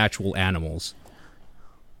trash, like the actual animals.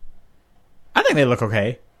 I think they look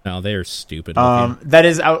okay. No, they're stupid looking. That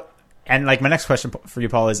is out. And like my next question for you,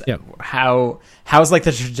 Paul, is Yep. how's like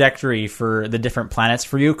the trajectory for the different planets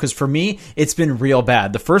for you? Because for me, it's been real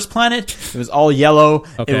bad. The first planet, it was all yellow.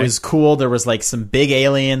 Okay. It was cool. There was like some big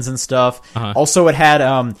aliens and stuff. Uh-huh. Also, it had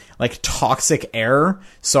like toxic air,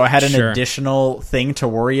 so I had an Sure. additional thing to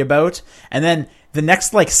worry about. And then the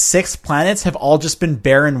next like 6 planets have all just been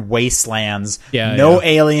barren wastelands. Yeah, no yeah.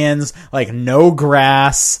 aliens, like no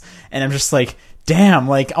grass, and I'm just like, damn,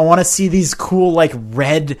 like I want to see these cool like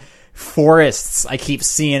red forests I keep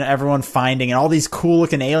seeing everyone finding and all these cool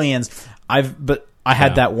looking aliens. I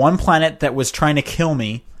had that one planet that was trying to kill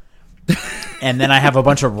me, and then I have a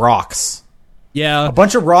bunch of rocks. Yeah. A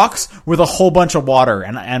bunch of rocks with a whole bunch of water,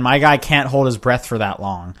 and my guy can't hold his breath for that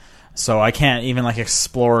long. So I can't even like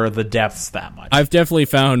explore the depths that much. I've definitely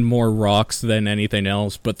found more rocks than anything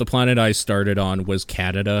else, but the planet I started on was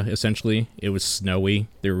Canada, essentially. It was snowy.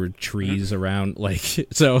 There were trees around, like,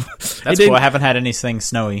 so... That's cool. I haven't had anything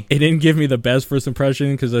snowy. It didn't give me the best first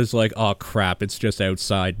impression, because I was like, oh, crap, it's just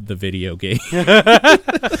outside the video game.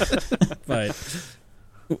 But,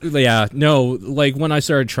 yeah, no, like, when I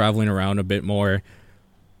started traveling around a bit more,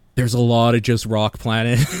 there's a lot of just rock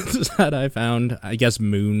planets that I found. I guess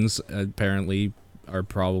moons, apparently, are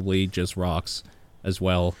probably just rocks as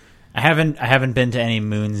well. I haven't been to any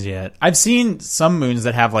moons yet. I've seen some moons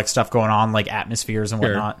that have like stuff going on, like atmospheres and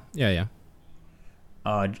Sure. whatnot. Yeah.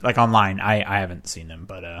 Like online. I haven't seen them,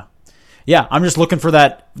 but yeah, I'm just looking for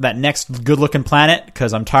that next good looking planet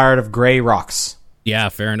because I'm tired of gray rocks. Yeah,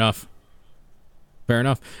 fair enough.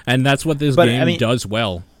 And that's what this But, game I mean- does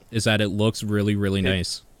well, is that it looks really, really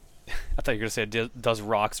nice. I thought you were gonna say it does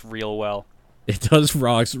rocks real well. It does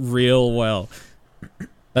rocks real well.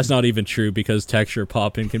 That's not even true, because texture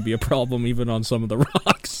popping can be a problem even on some of the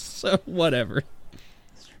rocks. So, whatever.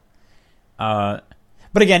 But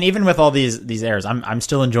again, even with all these errors, I'm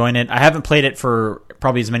still enjoying it. I haven't played it for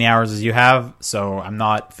probably as many hours as you have, so I'm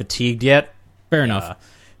not fatigued yet. Fair enough.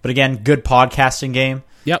 But again, good podcasting game.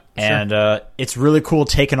 Yep. And it's really cool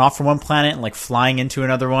taking off from one planet and like flying into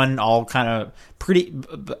another one, all kind of pretty,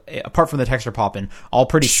 apart from the texture popping, all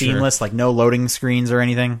pretty Sure. seamless, like no loading screens or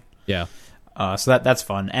anything. Yeah. So that's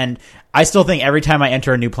fun. And I still think every time I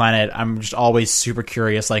enter a new planet, I'm just always super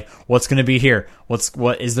curious, like what's going to be here?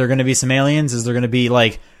 What is there going to be some aliens? Is there going to be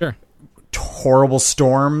like Sure. horrible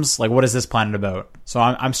storms? Like what is this planet about? So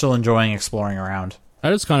I'm still enjoying exploring around. I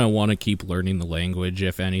just kind of want to keep learning the language,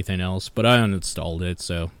 if anything else, but I uninstalled it,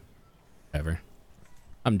 so whatever.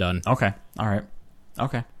 I'm done. Okay. All right.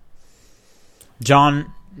 Okay.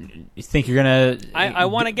 John, you think you're gonna? I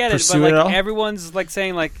want to get it, but pursue like at all? everyone's like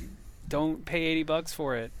saying like, don't pay $80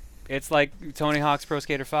 for it. It's like Tony Hawk's Pro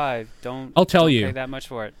Skater 5. I'll tell don't you. pay that much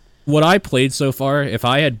for it. What I played so far, if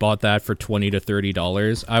I had bought that for $20 to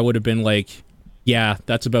 $30, I would have been like, yeah,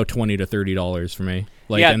 that's about $20 to $30 for me.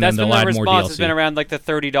 yeah, and that's then been they'll the add more response. DLC. Has been around like the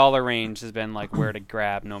 $30 range. Has been like where to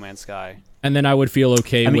grab No Man's Sky. And then I would feel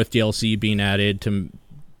okay with DLC being added to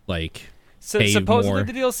like So pay supposedly more.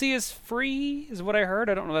 the DLC is free, is what I heard.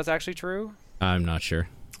 I don't know if that's actually true. I'm not sure.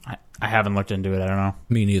 I haven't looked into it. I don't know.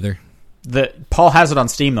 Me neither. Paul has it on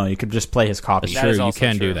Steam though. You could just play his copy. That's That is true. You also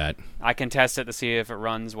can true. do that. I can test it to see if it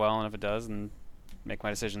runs well, and if it does, and make my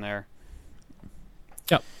decision there.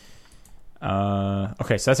 Yep.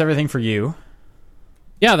 Okay, so that's everything for you.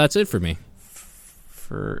 Yeah, that's it for me.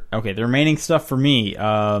 The remaining stuff for me.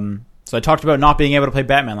 So I talked about not being able to play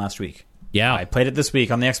Batman last week. Yeah. I played it this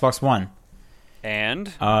week on the Xbox One.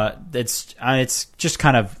 And It's just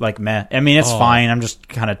kind of like meh. I mean, it's fine. I'm just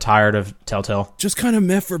kind of tired of Telltale. Just kind of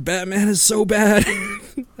meh for Batman is so bad.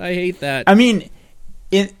 I hate that. I mean,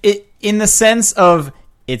 in the sense of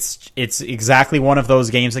it's exactly one of those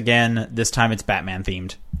games again. This time it's Batman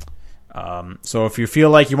themed. So if you feel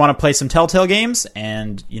like you want to play some Telltale games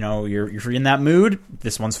and you're in that mood,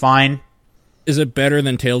 this one's fine. Is it better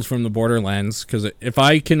than Tales from the Borderlands? Because if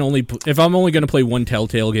I'm only going to play one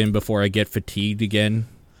Telltale game before I get fatigued again,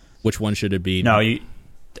 which one should it be? No,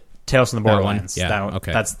 Tales from the That one? Borderlands. Yeah,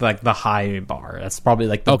 okay. That's like the high bar. That's probably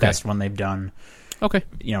like the best one they've done. Okay.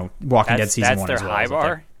 Walking Dead that's season 1 their as well. high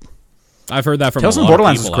bar. I've heard that from Tales a from lot of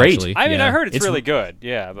Borderlands people, is great. actually. I mean, Yeah. I heard it's It's- really good.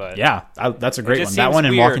 Yeah, but Yeah, that's a great just one. That seems one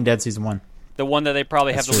and weird. Walking Dead season 1. the one that they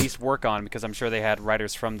probably have That's the true. least work on, because I'm sure they had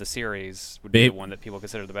writers from the series, would be the one that people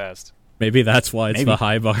consider the best. Maybe that's why it's Maybe. the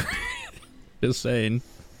high bar. Just saying.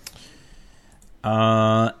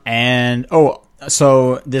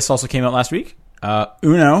 So this also came out last week.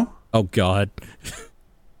 Uno. Oh, God.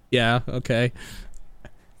 Yeah, okay.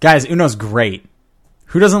 Guys, Uno's great.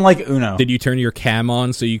 Who doesn't like Uno? Did you turn your cam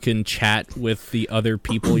on so you can chat with the other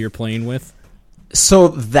people you're playing with? So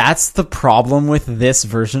that's the problem with this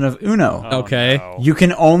version of Uno. Oh, Okay. no. You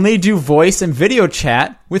can only do voice and video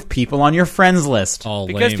chat with people on your friends list. All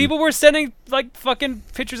Because lame. people were sending like fucking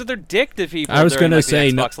pictures of their dick to people. I was during, gonna like, the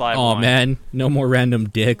say, no, Xbox Live oh one. man, no more random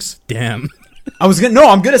dicks. Damn. I'm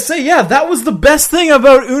gonna say, yeah, that was the best thing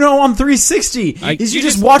about Uno on 360. Is you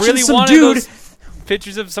just watching really some wanted dude those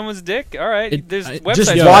pictures of someone's dick. All right, there's websites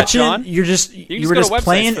just for that, watching. Sean. You can were go to just websites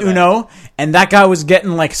playing for that. Uno, and that guy was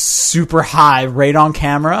getting like super high right on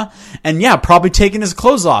camera, and yeah, probably taking his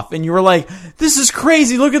clothes off, and you were like, "This is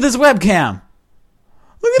crazy! Look at this webcam!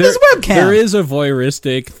 Look at this webcam!" There is a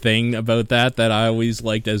voyeuristic thing about that I always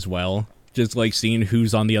liked as well. Just like seeing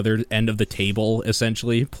who's on the other end of the table,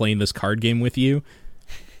 essentially playing this card game with you.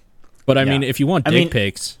 But I mean, if you want dick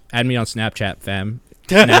pics, add me on Snapchat, fam.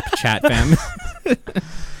 Snapchat, fam.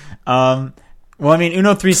 Well, I mean,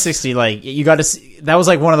 Uno 360, like, you got to see, that was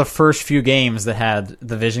like one of the first few games that had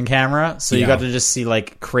the vision camera, so you Yeah. got to just see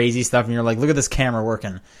like crazy stuff, and you're like, look at this camera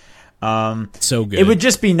working. So good. It would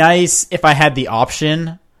just be nice if I had the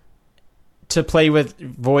option to play with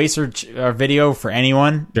voice or video for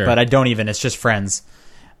anyone, Sure. but I don't even. It's just friends.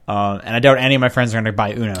 And I doubt any of my friends are going to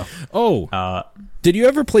buy Uno. Oh, did you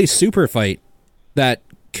ever play Super Fight? That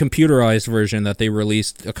computerized version that they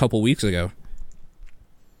released a couple weeks ago.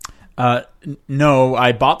 No,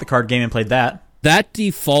 I bought the card game and played that. That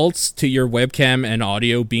defaults to your webcam and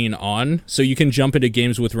audio being on, so you can jump into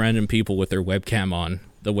games with random people with their webcam on,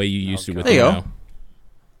 the way you used to with There you Uno. go.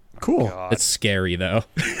 Cool. God. It's scary, though.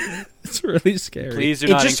 It's really scary. Please do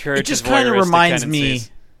not encourage it just his kind of voyeuristic reminds tendencies.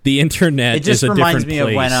 me. The internet It just is a reminds different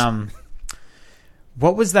me place. of when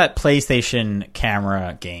what was that PlayStation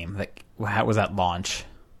camera game that how was that launch?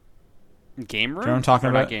 Game Room? know what I'm talking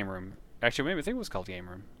Or not about? Game Room. Actually, maybe I think it was called Game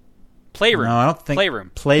Room. Playroom. No, I don't think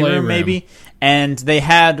Playroom. Playroom maybe. And they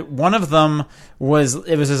had one of them was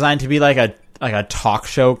designed to be like a talk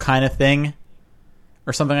show kind of thing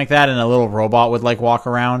or something like that, and a little robot would like walk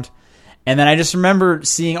around. And then I just remember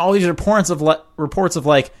seeing all these reports of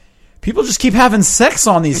like people just keep having sex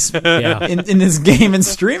on these Yeah. in this game and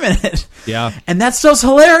streaming it. Yeah. And that stuff's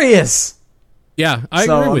hilarious. Yeah, I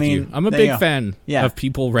So, agree I with mean, you. I'm a there you big go. fan Yeah. of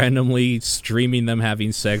people randomly streaming them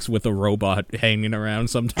having sex with a robot hanging around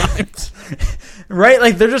sometimes. Right?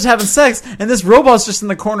 Like, they're just having sex, and this robot's just in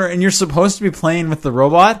the corner, and you're supposed to be playing with the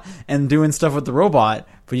robot and doing stuff with the robot,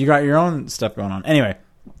 but you got your own stuff going on. Anyway.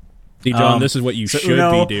 See, John, this is what you so should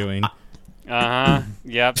Uno, be doing. Uh-huh.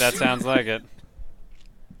 Yep, that sounds like it.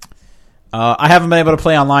 I haven't been able to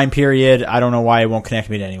play online, period. I don't know why it won't connect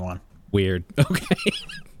me to anyone. Weird. Okay.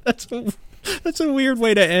 That's a weird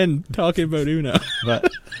way to end talking about Uno.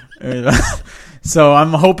 But so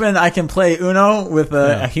I'm hoping I can play Uno with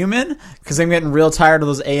a human, because I'm getting real tired of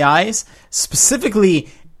those AIs. Specifically,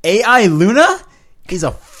 AI Luna is a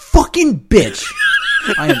fucking bitch.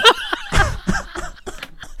 I am...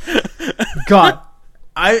 God,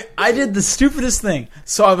 I did the stupidest thing.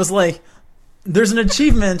 So I was like, there's an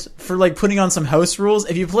achievement for like putting on some house rules.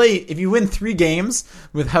 If you win 3 games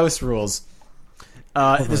with house rules,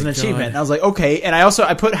 there's an achievement. And I was like, okay. And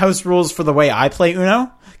I put house rules for the way I play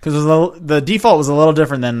Uno, because the default was a little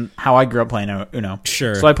different than how I grew up playing Uno.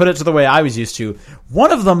 Sure. So I put it to the way I was used to.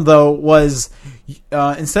 One of them, though, was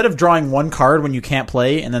instead of drawing one card when you can't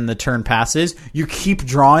play and then the turn passes, you keep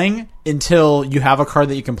drawing until you have a card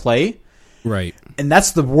that you can play. Right. And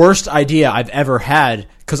that's the worst idea I've ever had,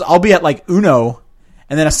 because I'll be at like Uno,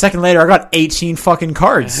 and then a second later I got 18 fucking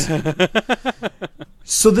cards.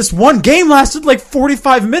 So this one game lasted like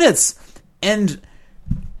 45 minutes. And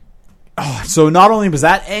so not only was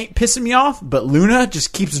that pissing me off, but Luna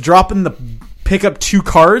just keeps dropping the pick up 2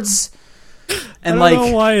 cards and I don't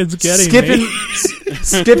know why it's getting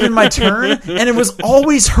skipping my turn, and it was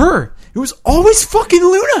always her. It was always fucking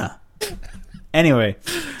Luna. Anyway,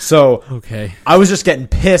 so okay, I was just getting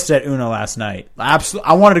pissed at Uno last night. Absolutely,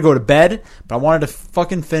 I wanted to go to bed, but I wanted to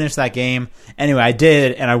fucking finish that game. Anyway, I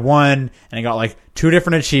did, and I won, and I got like 2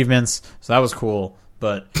 different achievements, so that was cool.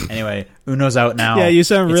 But anyway, Uno's out now. Yeah, you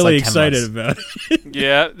sound really like excited about it.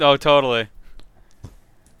 Yeah, no, totally.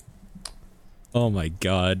 Oh my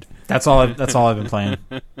god, that's all I've been playing.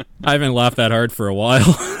 I haven't laughed that hard for a while.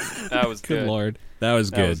 That was good. Good lord, that was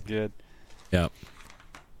good. That was good. Yeah.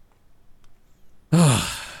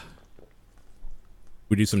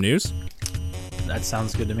 We do some news? That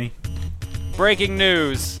sounds good to me. Breaking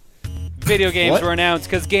news. Video games What? were announced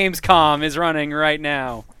because Gamescom is running right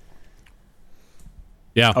now.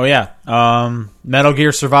 Yeah. Oh yeah, Metal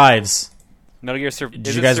Gear Survives. Metal Gear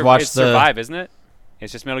Did you guys watch it's the Survive, isn't it?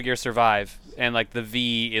 It's just Metal Gear Survive, and like the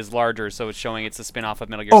V is larger, so it's showing it's a spin-off of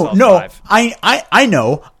Metal Gear Oh Solid no, 5. I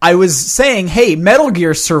know. I was saying, hey, Metal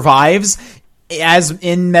Gear Survives, as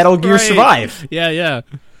in Metal Gear Right. Survive. Yeah.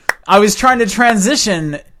 I was trying to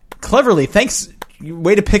transition cleverly. Thanks.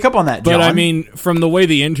 Way to pick up on that, John. But I mean, from the way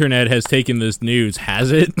the internet has taken this news,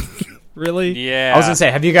 has it? Really? Yeah. I was gonna say,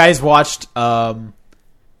 have you guys watched the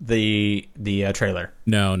trailer?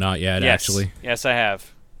 No, not yet. Yes. Actually. Yes, I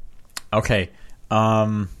have. Okay.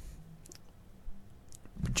 John,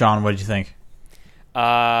 what did you think?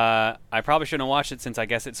 I probably shouldn't have watched it since I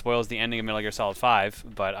guess it spoils the ending of Metal Gear Solid 5,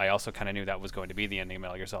 but I also kind of knew that was going to be the ending of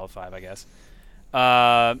Metal Gear Solid 5, I guess.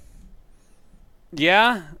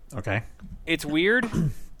 Yeah, Okay. it's weird.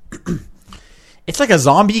 It's like a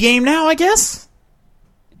zombie game now, I guess.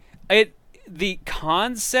 The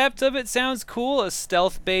concept of it sounds cool, a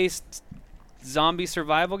stealth-based zombie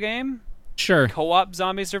survival game, Sure. co-op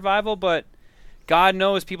zombie survival, but God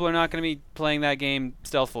knows people are not going to be playing that game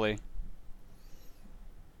stealthily.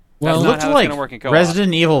 Well, That's It not looked how it's like gonna work in co-op.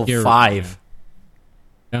 Resident Evil Here- 5.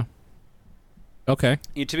 Yeah. Okay.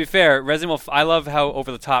 To be fair, I love how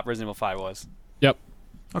over the top Resident Evil 5 was. Yep.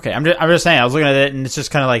 Okay, I'm just saying. I was looking at it, and it's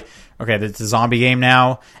just kind of like, okay, it's a zombie game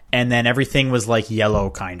now, and then everything was like yellow,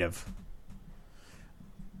 kind of.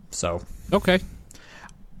 So, Okay.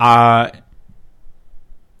 I'm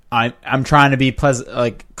trying to be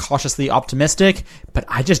cautiously optimistic, but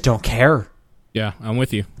I just don't care. Yeah, I'm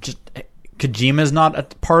with you. Just Kojima's not a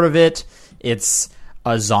part of it. It's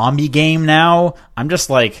a zombie game now. I'm just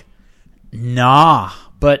like, nah.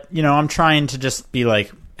 But I'm trying to just be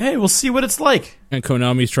like, hey, we'll see what it's like. And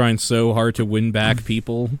Konami's trying so hard to win back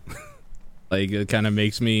people. Like, it kind of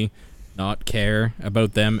makes me not care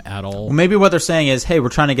about them at all. Well, maybe what they're saying is, hey, we're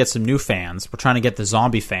trying to get some new fans. We're trying to get the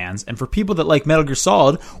zombie fans. And for people that like Metal Gear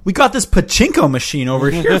Solid, we got this pachinko machine over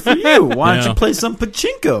here for you. Why don't Yeah. you play some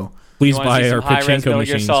pachinko? Please You wanna buy see our some high-res pachinko Metal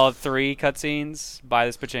Gear machines. Solid 3 cutscenes? Buy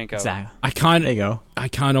this pachinko. Exactly. There you go. I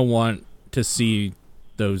kind of want to see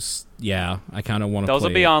those. Yeah, I kind of want to. Those will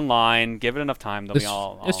play be it. online. Give it enough time. They'll be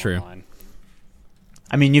all It's true. online.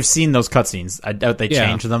 I mean, you've seen those cutscenes. I doubt they Yeah.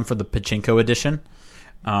 changed them for the pachinko edition.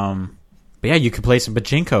 But yeah, you could play some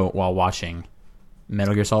pachinko while watching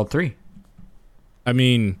Metal Gear Solid 3. I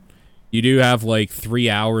mean, you do have like 3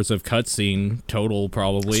 hours of cutscene total,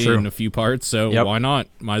 probably It's true. in a few parts. So Yep. why not?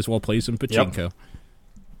 Might as well play some pachinko.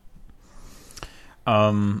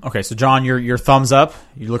 Okay, so John, your thumbs up.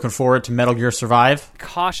 You're looking forward to Metal Gear Survive.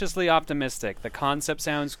 Cautiously optimistic. The concept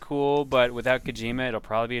sounds cool, but without Kojima, it'll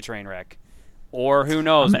probably be a train wreck. Or who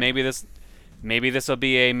knows? Maybe this will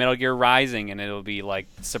be a Metal Gear Rising, and it'll be like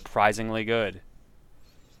surprisingly good.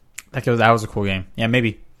 That was a cool game. Yeah,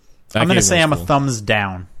 maybe. That I'm gonna game say was I'm a cool. thumbs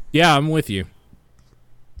down. Yeah, I'm with you.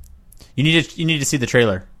 You need to see the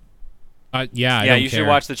trailer. Yeah, I Yeah, don't you should care.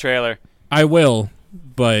 watch the trailer. I will,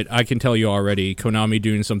 but I can tell you already, Konami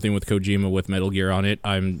doing something with Kojima with Metal Gear on it,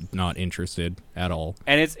 I'm not interested at all.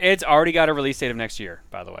 And it's already got a release date of next year,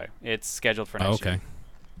 by the way. It's scheduled for next year. Okay.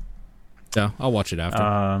 Yeah, I'll watch it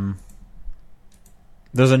after.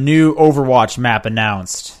 There's a new Overwatch map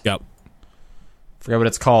announced. Yep. Forget what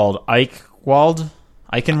it's called. Eichenwald?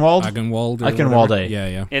 Eichenwald A.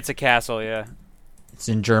 Yeah. It's a castle, yeah. It's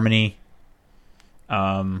in Germany.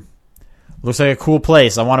 Looks like a cool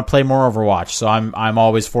place. I want to play more Overwatch, so I'm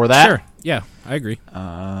always for that. Sure. Yeah, I agree.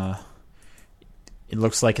 It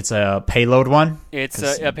looks like it's a payload one. It's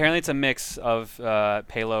apparently it's a mix of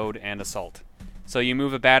payload and assault. So you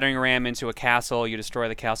move a battering ram into a castle, you destroy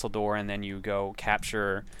the castle door, and then you go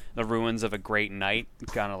capture the ruins of a great knight,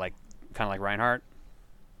 kind of like Reinhardt.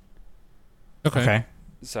 Okay.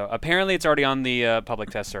 So apparently it's already on the public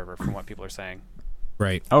test server, from what people are saying.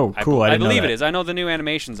 Right. Oh, cool. I believe know it is. I know the new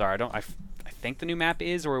animations are. I think the new map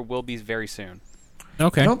is, or it will be very soon.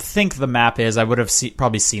 Okay. I don't think the map is. I would have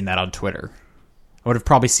probably seen that on Twitter. I would have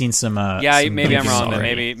probably seen some. Maybe I'm wrong. Then.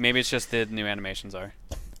 Already. Maybe it's just the new animations are.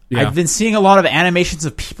 Yeah. I've been seeing a lot of animations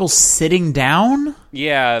of people sitting down.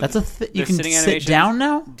 Yeah, That's you can sit animations. down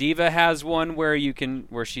now. Diva has one where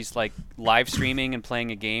she's like live streaming and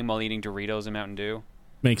playing a game while eating Doritos and Mountain Dew.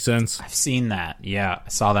 Makes sense. I've seen that. Yeah, I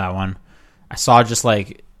saw that one. I saw just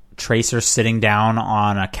like Tracer sitting down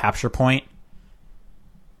on a capture point.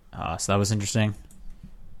 So that was interesting.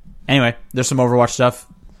 Anyway, there's some Overwatch stuff.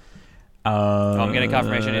 I'm getting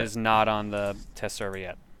confirmation it is not on the test server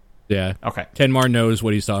yet. Yeah. Okay. Kenmar knows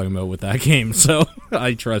what he's talking about with that game, so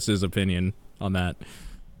I trust his opinion on that.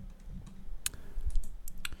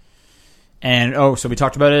 And so we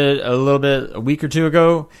talked about it a little bit a week or two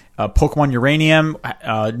ago. Pokemon Uranium,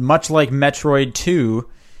 much like Metroid 2,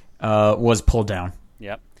 was pulled down.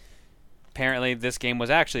 Yep. Apparently, this game was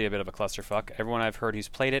actually a bit of a clusterfuck. Everyone I've heard who's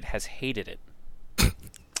played it has hated it.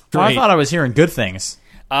 I thought I was hearing good things.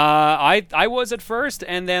 I was at first,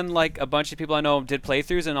 and then like a bunch of people I know did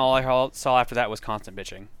playthroughs, and all I saw after that was constant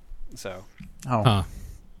bitching. So. Oh. Huh.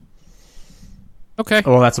 Okay.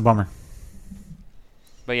 Oh, that's a bummer.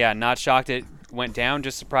 But yeah, not shocked it went down.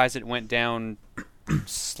 Just surprised it went down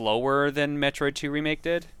slower than Metroid 2 Remake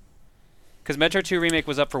did. Because Metroid 2 Remake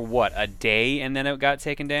was up for what, a day, and then it got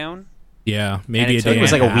taken down. Yeah, maybe a day. It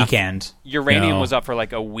was like and a half. weekend. Uranium No. was up for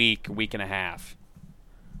like a week and a half.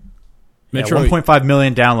 Metroid 1.5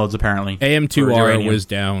 million downloads apparently. for AM2R Uranium. was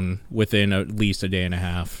down within at least a day and a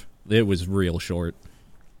half. It was real short.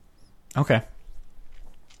 Okay.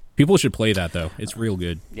 People should play that though. It's real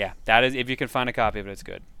good. Yeah, that is if you can find a copy of it, it's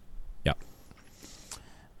good. Yeah.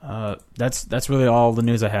 That's really all the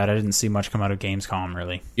news I had. I didn't see much come out of Gamescom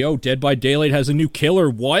really. Yo, Dead by Daylight has a new killer.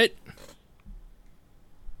 What?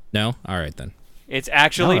 No? All right then. It's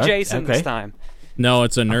actually Oh, Jason okay. this time. No,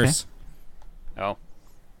 it's a nurse. Oh,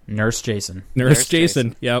 Nurse Jason. Nurse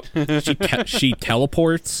Jason. Yep. She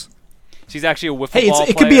teleports. she's actually a wiffle Hey, ball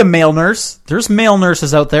it could be player. a male nurse. There's male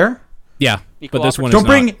nurses out there. Yeah, Equal but this one is Don't not.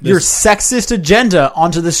 bring your This- sexist agenda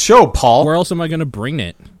onto this show, Paul. Where else am I going to bring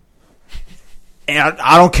it? And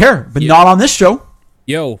I don't care, but Yeah. not on this show.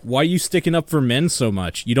 Yo, why are you sticking up for men so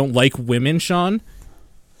much? You don't like women, Sean?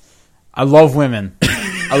 I love women.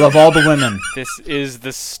 I love all the women. This is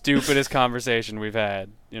the stupidest conversation we've had.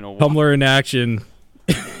 Tumblr in action.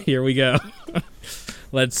 Here we go.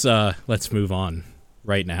 Let's move on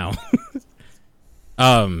right now.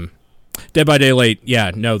 Dead by Daylight,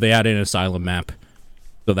 yeah, no, they added an asylum map.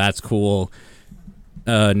 So that's cool.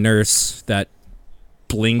 Nurse that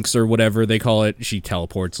blinks or whatever they call it, she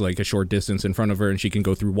teleports like a short distance in front of her and she can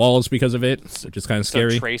go through walls because of it, which is kind of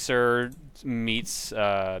scary. So Tracer meets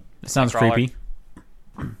It sounds Nightcrawler. creepy.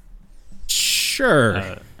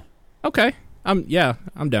 Sure. Okay. I'm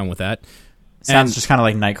down with that. Sounds And- just kind of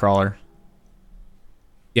like Nightcrawler.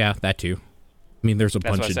 Yeah, that too. I mean, there's a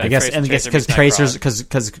That's bunch what of I I said. guess, Tracer and meets because Nightcrawler.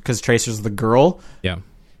 Tracer's Tracer's the girl. yeah.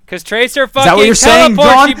 Because Tracer Is that what you're fucking saying, John?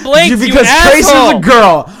 teleports. She blinks, Because you Tracer's asshole. a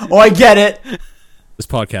girl. Oh, I get it. This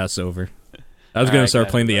podcast's over. I was All going right, to start got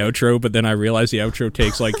it, playing the outro, but then I realized the outro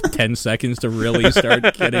takes like 10 seconds to really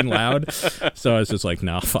start getting loud. So I was just like,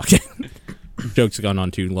 nah, fuck it. Joke's gone on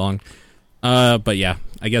too long. But yeah,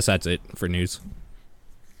 I guess that's it for news.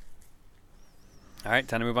 All right,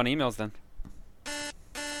 time to move on to emails then.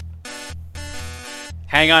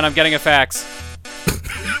 Hang on, I'm getting a fax.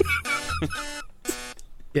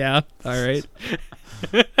 Yeah, all right.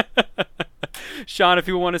 Sean, if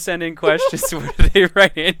you want to send in questions, where do they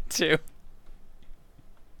write into?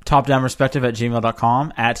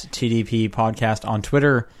 topdownperspective@gmail.com, at TDP Podcast on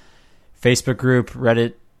Twitter, Facebook group,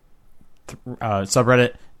 Reddit,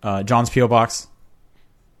 subreddit, John's P.O. Box.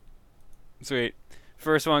 Sweet.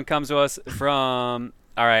 First one comes to us from...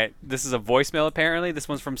 All right, this is a voicemail apparently. This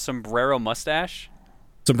one's from Sombrero Mustache.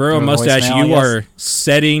 Sombrero From a Mustache, voicemail, you yes. are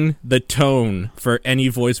setting the tone for any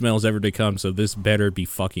voicemails ever to come, so this better be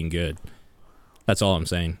fucking good. That's all I'm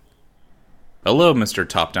saying. Hello, Mr.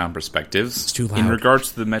 Top-Down Perspectives. It's too loud. In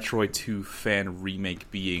regards to the Metroid 2 fan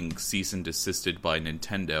remake being cease and desisted by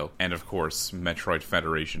Nintendo, and of course, Metroid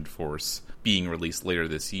Federation Force being released later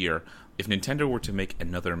this year, if Nintendo were to make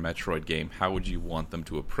another Metroid game, how would you want them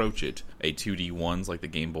to approach it? A 2D ones like the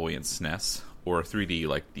Game Boy and SNES, or a 3D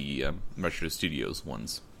like the Metro Studios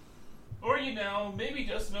ones? Or, maybe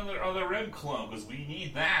just another Other M clone, because we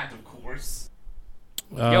need that, of course.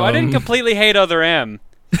 Yo, I didn't completely hate Other M.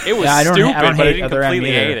 It was I don't stupid, hate but I didn't Other M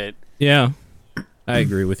completely either. hate it. Yeah, I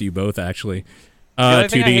agree with you both, actually. The other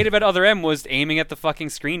thing 2D. I hated about Other M was aiming at the fucking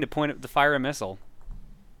screen to fire a missile.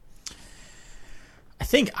 I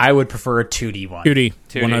think I would prefer a 2D one. 2D,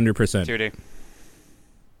 2D. 100%. 2D.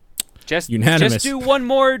 Just Unanimous. do one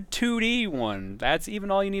more 2D one. That's even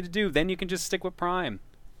all you need to do. Then you can just stick with Prime.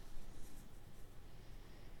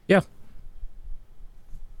 Yeah.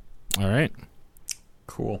 All right.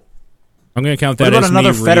 Cool. I'm going to count What that about as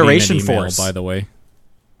another me Federation reading an email, Force? by the way.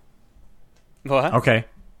 What? Okay.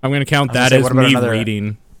 I'm going to count I was that gonna say, as what about me another-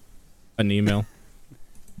 reading an email.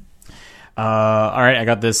 All right, I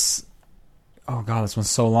got this. Oh god, this one's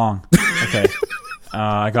so long. Okay.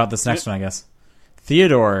 I got this next one, I guess.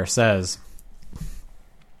 Theodore says,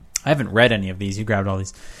 I haven't read any of these. You grabbed all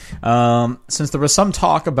these. Since there was some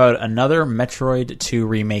talk about another Metroid 2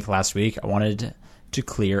 remake last week, I wanted to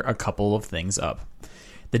clear a couple of things up.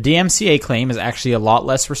 The DMCA claim is actually a lot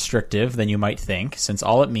less restrictive than you might think, since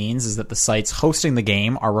all it means is that the sites hosting the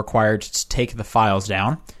game are required to take the files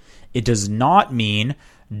down. It does not mean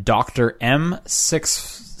Dr.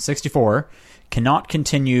 M664 cannot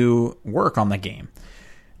continue work on the game.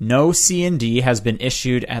 No C&D has been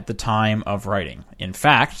issued at the time of writing. In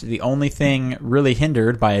fact, the only thing really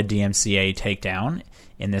hindered by a DMCA takedown,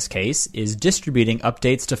 in this case, is distributing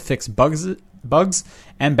updates to fix bugs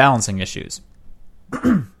and balancing issues.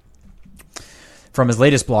 From his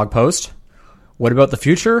latest blog post, what about the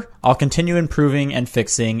future? I'll continue improving and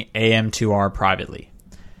fixing AM2R privately.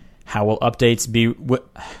 How will updates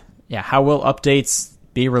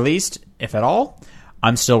be released, if at all?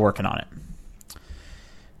 I'm still working on it.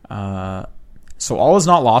 So all is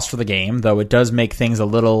not lost for the game, though it does make things a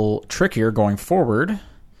little trickier going forward.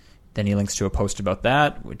 Then he links to a post about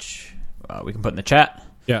that, which we can put in the chat.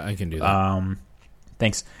 Yeah, I can do that.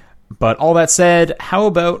 Thanks. But all that said, how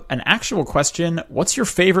about an actual question? What's your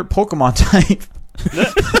favorite Pokemon type?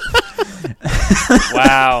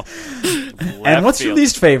 Wow. And what's your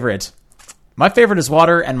least favorite? My favorite is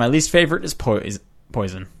water, and my least favorite is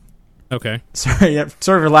poison. Okay. Sorry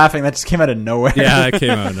for laughing. That just came out of nowhere. Yeah, it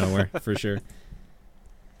came out of nowhere, for sure.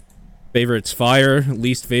 Favorite's fire.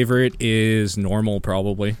 Least favorite is normal,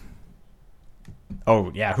 probably.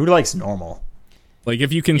 Oh, yeah. Who likes normal? Like,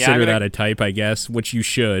 if you consider gonna- that a type, I guess, which you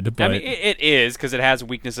should, but I mean, it is, because it has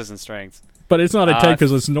weaknesses and strengths. but it's not a type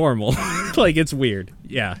because it's normal. Like, it's weird.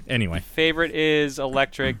 Yeah, anyway. Favorite is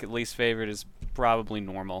electric. Least favorite is probably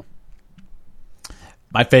normal.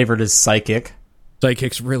 My favorite is psychic.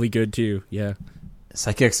 Psychic's really good, too. Yeah.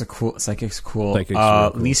 Psychic's cool. Psychic's really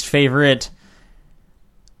cool. Least favorite.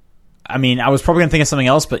 I mean, I was probably gonna think of something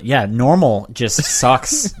else, but yeah, normal just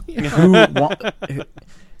sucks.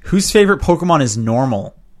 Whose favorite Pokemon is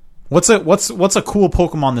normal? What's a cool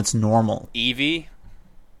Pokemon that's normal? Eevee.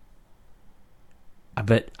 I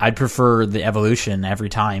bet I'd prefer the evolution every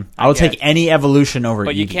time. I would take any evolution over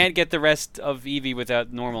But Eevee. you can't get the rest of Eevee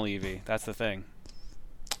without normal Eevee. That's the thing.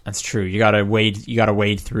 That's true. You gotta wade. You gotta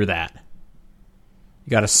wade through that. You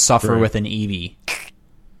gotta suffer True. with an Eevee.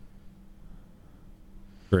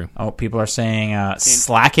 True. Oh, people are saying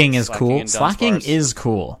slacking is Slacking cool. and Slacking Dunsparce. is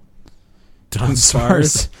cool.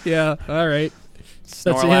 Dunsparce. Yeah, all right. That's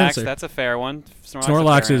the Snorlax, answer. that's a fair one.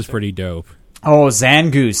 Snorlax a fair is answer. pretty dope. Oh,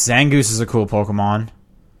 Zangoose. Zangoose is a cool Pokemon.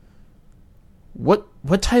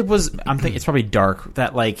 What type was? I'm thinking it's probably dark.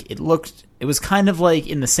 That like it was kind of like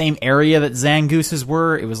in the same area that Zangooses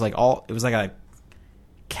were. It was like a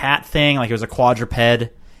cat thing. Like it was a quadruped.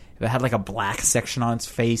 It had like a black section on its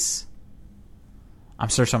face. I'm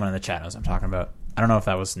sure someone in the chat knows what I'm talking about. I don't know if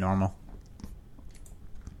that was normal.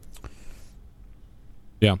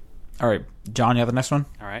 Yeah. All right, John, you have the next one.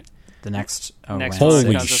 All right. The next. Oh, Next wow. one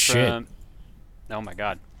Holy comes us shit. from. Oh my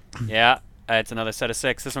god. Yeah, it's another set of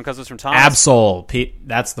 6. This one comes us from Thomas. Absol.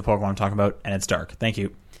 That's the Pokemon I'm talking about, and it's dark. Thank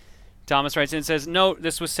you. Thomas writes in and says, "Note,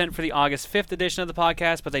 this was sent for the August 5th edition of the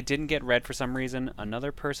podcast, but they didn't get read for some reason.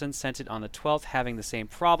 Another person sent it on the 12th having the same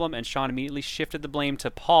problem, and Sean immediately shifted the blame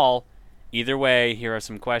to Paul. Either way, here are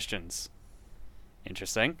some questions."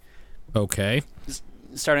 Interesting. Okay.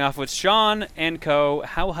 Starting off with Sean and co.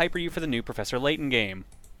 How hype are you for the new Professor Layton game?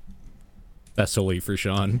 That's solely for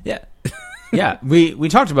Sean. Yeah. Yeah, we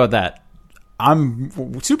talked about that.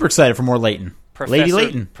 I'm super excited for more Layton. Lady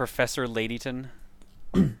Layton. Professor Ladyton.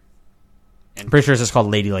 Pretty sure it's just called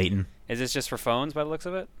Lady Layton. Is this just for phones by the looks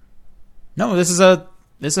of it? No, this is a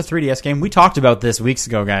 3DS game. We talked about this weeks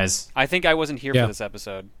ago, guys. I think I wasn't here for this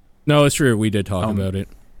episode. No, it's true. We did talk about it.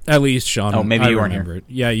 At least Sean. Oh, maybe you weren't here. It.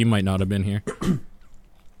 Yeah, you might not have been here.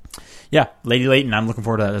 Yeah, Lady Layton. I'm looking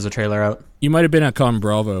forward to that. There's a trailer out. You might have been at Con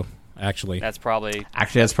Bravo, actually. That's probably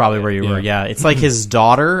where you were. Yeah, it's like his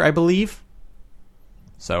daughter, I believe.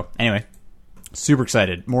 So anyway, super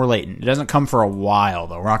excited. More Layton. It doesn't come for a while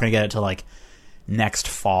though. We're not going to get it till like next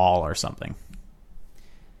fall or something.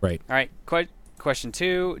 Right. All right. Question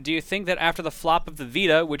 2. Do you think that after the flop of the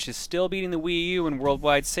Vita, which is still beating the Wii U in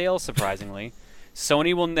worldwide sales, surprisingly,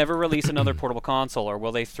 Sony will never release another portable console, or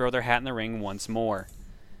will they throw their hat in the ring once more?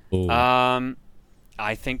 Ooh.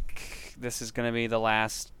 I think this is going to be the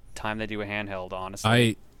last time they do a handheld,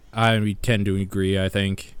 honestly. I tend to agree, I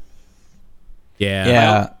think.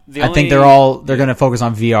 Yeah. Yeah. I think they're going to focus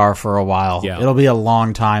on VR for a while. Yeah. It'll be a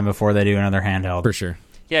long time before they do another handheld. For sure.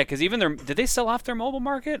 Yeah, because even did they sell off their mobile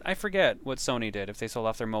market? I forget what Sony did, if they sold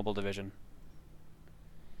off their mobile division.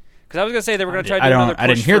 Because I was going to say they were going to try to do another push I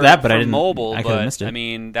didn't hear that, but I didn't. Mobile, I could have missed it. I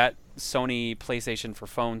mean, that Sony PlayStation for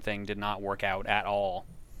phone thing did not work out at all.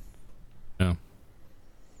 No.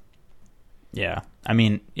 Yeah. I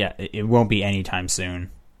mean, yeah, it won't be anytime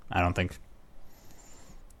soon. I don't think.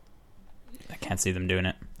 I can't see them doing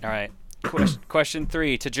it. All right. Question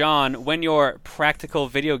 3 to John. When your practical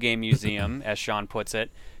video game museum, as Sean puts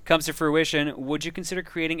it, comes to fruition, would you consider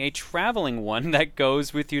creating a traveling one that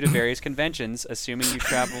goes with you to various conventions, assuming you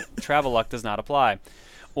travel luck does not apply?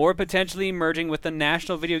 Or potentially merging with the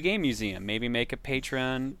National Video Game Museum, maybe make a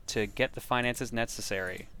Patreon to get the finances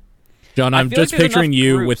necessary. John, I'm just picturing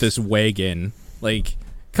you with this wagon. Like,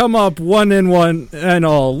 come up one and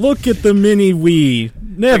all. Look at the mini Wii.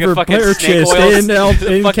 Never purchased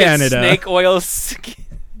in Canada. Snake oil.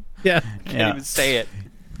 Yeah. Can't even say it.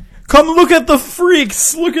 Come look at the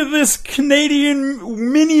freaks. Look at this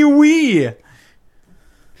Canadian mini Wii.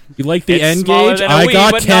 You like the It's N-Gauge? I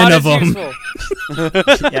got 10 of them. Yeah,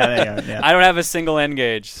 there you go. Yeah. I don't have a single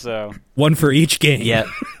N-Gauge, so. One for each game. Yeah.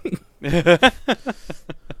 You should do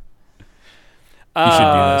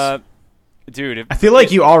this. Dude, I feel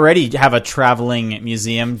like you already have a traveling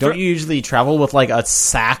museum. Don't you usually travel with like a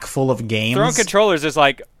sack full of games? throwing controllers is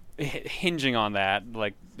like hinging on that,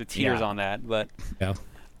 like the teeters on that. But Yeah.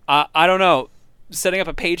 I don't know. Setting up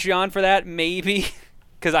a Patreon for that, maybe,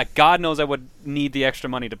 because God knows I would need the extra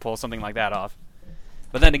money to pull something like that off.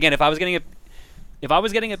 But then again, if I was getting a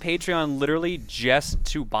Patreon literally just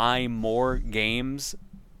to buy more games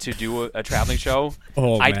to do a traveling show,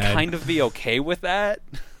 I'd kind of be okay with that.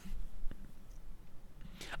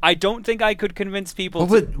 I don't think I could convince people.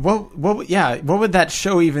 What would that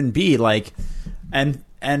show even be like? And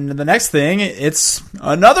the next thing, it's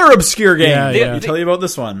another obscure game. Yeah, I'll tell you about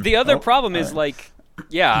this one. The other problem is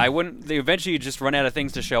I wouldn't. They eventually just run out of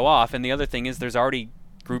things to show off. And the other thing is, there's already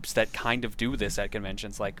groups that kind of do this at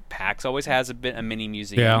conventions. Like PAX always has a mini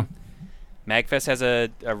museum. Yeah. MagFest has a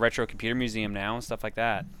retro computer museum now and stuff like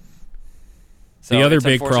that. So the other it's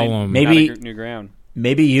big unfortunately problem, not a new ground.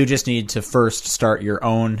 Maybe you just need to first start your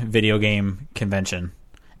own video game convention,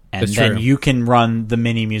 and That's then true. you can run the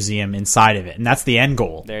mini museum inside of it, and that's the end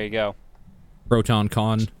goal. There you go. Proton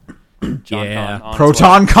Con. John Yeah. Con on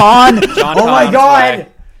Proton Con. John Oh my Con's god. way.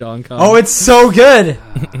 John Con. Oh, it's so good.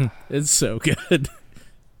 It's so good.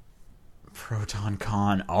 Proton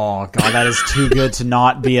Con. Oh god, that is too good to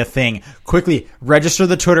not be a thing. Quickly register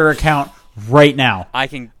the Twitter account right now. I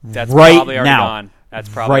can. That's Right probably already now. gone. That's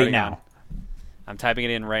probably Right already now. gone. I'm typing it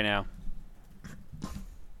in right now.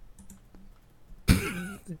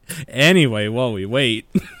 Anyway, while we wait.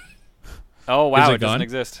 Oh wow, it it doesn't gone?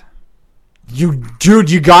 exist. Dude,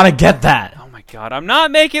 you gotta get that. Oh my god, I'm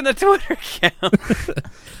not making the Twitter account.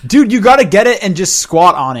 Dude, you gotta get it and just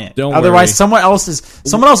squat on it. Don't Otherwise, worry. someone else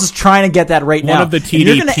is trying to get that right One now. of the And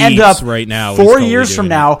you're gonna end up TDPs right now is 4 totally years from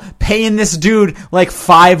doing now paying this dude like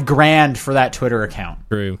 $5,000 for that Twitter account.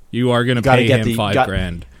 True. You are going to gotta pay get him the-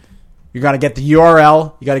 $5,000. You gotta get the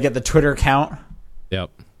URL. You gotta get the Twitter account. Yep.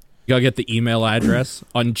 You got to get the email address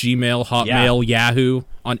on Gmail, Hotmail, Yahoo,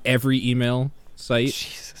 on every email site.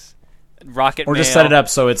 Jesus. Rocket Or Mail. just set it up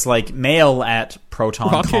so it's like mail at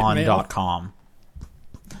protoncon.com.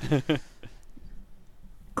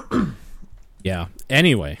 Yeah.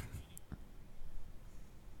 Anyway.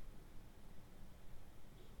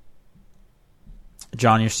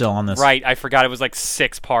 John, you're still on this. Right, I forgot it was like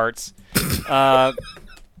 6 parts.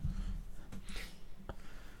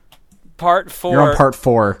 Part 4. You're on part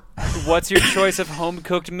 4. What's your choice of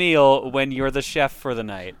home-cooked meal when you're the chef for the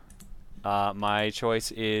night? My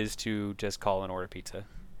choice is to just call and order pizza.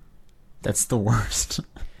 That's the worst.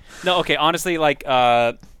 No, okay, honestly, like...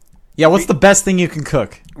 yeah, what's the best thing you can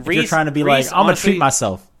cook? If you're trying to be Reese, I'm going to treat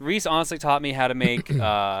myself. Reese honestly taught me how to make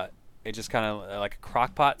it just kind of like a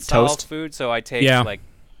crock pot style Toast? food. So I take like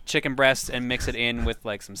chicken breasts and mix it in with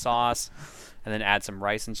like some sauce and then add some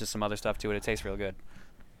rice and just some other stuff to it. It tastes real good.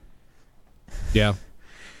 Yeah.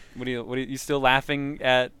 What are you still laughing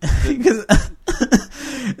at? Because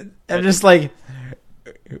I'm just like,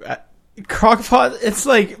 crock pot, it's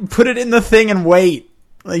like, put it in the thing and wait.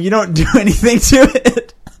 Like, you don't do anything to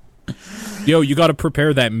it. Yo, you got to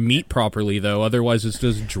prepare that meat properly, though. Otherwise, it's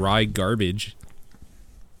just dry garbage.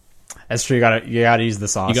 That's true. You gotta use the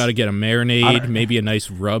sauce. You got to get a marinade, maybe a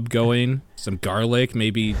nice rub going, some garlic,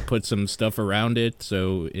 maybe put some stuff around it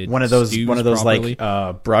so it one of those properly.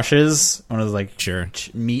 like brushes, one of those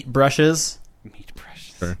like meat brushes. Meat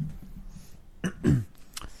brushes. Sure.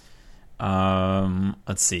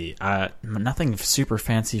 Let's see. Nothing super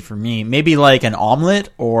fancy for me. Maybe like an omelet,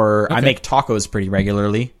 or I make tacos pretty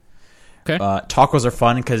regularly. Okay. Tacos are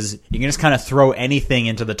fun because you can just kind of throw anything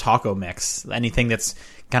into the taco mix. Anything that's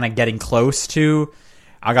kind of getting close to,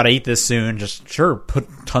 I gotta eat this soon. Just put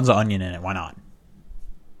tons of onion in it. Why not?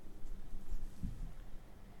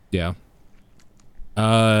 Yeah.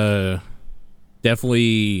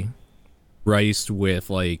 Definitely rice with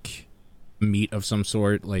like meat of some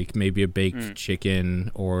sort, like maybe a baked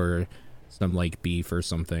chicken or some like beef or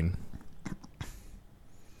something.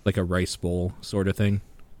 Like a rice bowl sort of thing.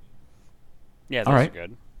 Yeah, those are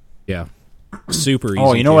good. Yeah. Super easy.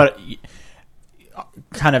 Oh, you know what?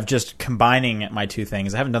 Kind of just combining my two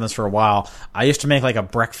things. I haven't done this for a while. I used to make like a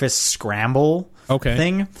breakfast scramble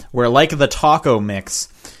thing where, like the taco mix,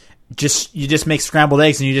 you just make scrambled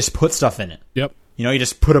eggs and you just put stuff in it. Yep. You know, you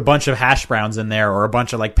just put a bunch of hash browns in there or a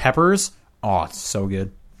bunch of like peppers. Oh, it's so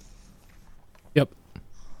good. Yep.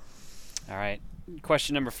 All right.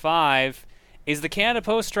 Question number 5. Is the Canada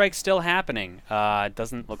Post strike still happening? It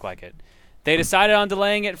doesn't look like it. They decided on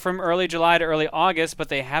delaying it from early July to early August, but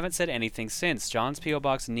they haven't said anything since. John's P.O.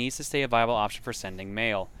 Box needs to stay a viable option for sending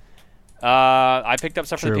mail. I picked up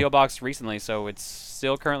stuff from the P.O. Box recently, so it's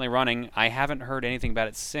still currently running. I haven't heard anything about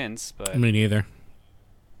it since. But me neither.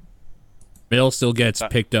 Mail still gets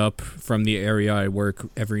picked up from the area I work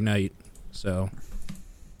every night, so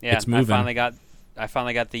it's moving. I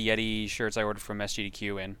finally got the Yeti shirts I ordered from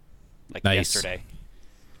SGDQ in, yesterday.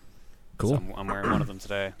 Cool. So I'm wearing one of them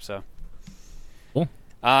today. So. Cool.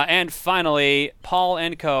 And finally, Paul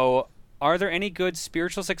and Co. Are there any good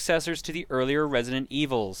spiritual successors to the earlier Resident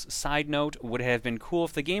Evils? Side note, would it have been cool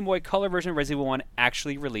if the Game Boy Color version of Resident Evil 1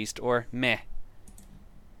 actually released, or meh?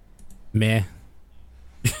 Meh.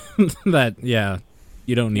 You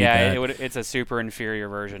don't need that. Yeah, it's a super inferior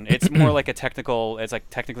version. It's more like it's like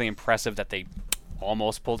technically impressive that they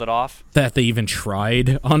almost pulled it off. That they even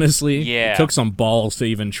tried, honestly. Yeah. It took some balls to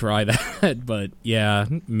even try that, but yeah,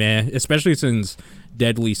 meh. Especially since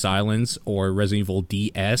Deadly Silence or Resident Evil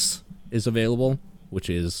DS is available,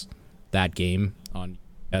 which is that game on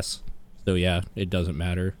DS. So yeah, it doesn't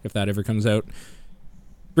matter if that ever comes out.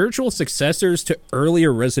 Spiritual successors to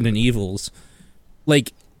earlier Resident Evils.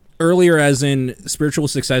 Like, earlier as in spiritual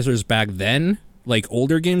successors back then? Like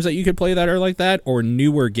older games that you could play that are like that, or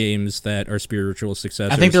newer games that are spiritual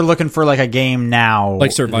successors? I think they're looking for like a game now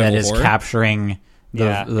like survival that is horror? capturing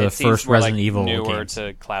the first Resident Evil newer games.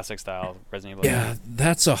 To classic style Resident Evil. Yeah,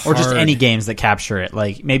 that's a Or hard... just any games that capture it.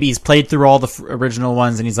 Like maybe he's played through all the original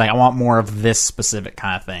ones and he's like, I want more of this specific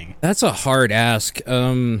kind of thing. That's a hard ask.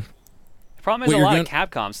 The problem is a lot of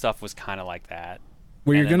Capcom stuff was kind of like that.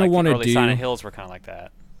 What you're gonna want to do? Silent Hills were kind of like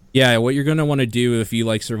that. Yeah, what you're going to want to do if you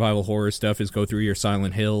like survival horror stuff is go through your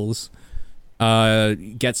Silent Hills,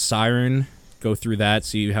 get Siren, go through that,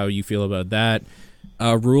 see how you feel about that.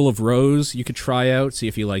 Rule of Rose, you could try out, see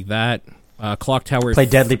if you like that. Clock Tower. Play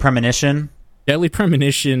Deadly Premonition. Deadly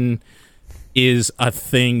Premonition is a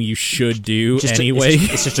thing you should do anyway.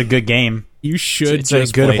 It's just a good game. You should It's a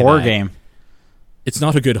good horror game. It's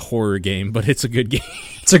not a good horror game, but it's a good game.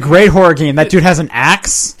 It's a great horror game. That dude has an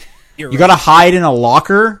axe. You gotta hide in a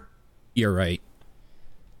locker. You're right.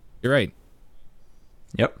 You're right.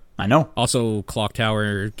 Yep, I know. Also, Clock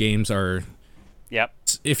Tower games are... Yep.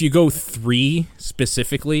 If you go 3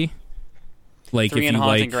 specifically, like 3 if and you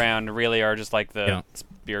Haunting like... Ground really are just like the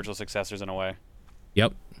spiritual successors in a way.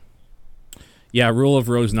 Yep. Yeah, Rule of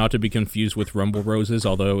Rose not to be confused with Rumble Roses,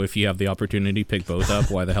 although if you have the opportunity, pick both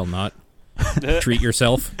up. Why the hell not? Treat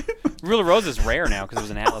yourself. Rule of Rose is rare now because it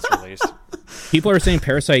was an Atlas release. People are saying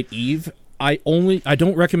Parasite Eve. I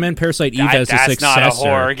don't recommend Parasite Eve as a successor. That's not a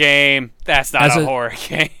horror game. That's not a horror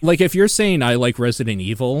game. Like, if you're saying I like Resident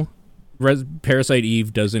Evil, Parasite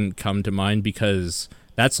Eve doesn't come to mind because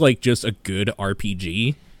that's like just a good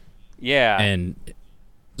RPG, Yeah. and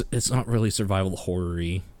it's not really survival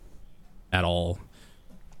horror-y at all.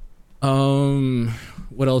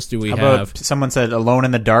 What else do we How have? about someone said Alone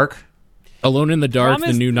in the Dark? Alone in the Dark, Problem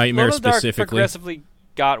the is, New Nightmare Alone in the Dark specifically. progressively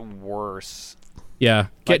got worse. Yeah,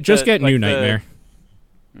 Like get the- New like Nightmare.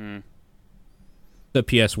 Mm. The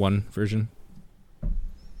PS1 version.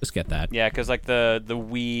 Just get that. Yeah, because like the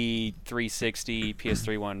Wii 360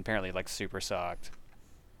 PS3 one apparently like super sucked.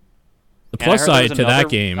 The And I plus heard there side was to that another-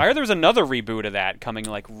 game, I heard there was another reboot of that coming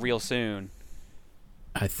like real soon.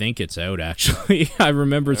 I think it's out actually. I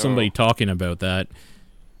remember somebody talking about that.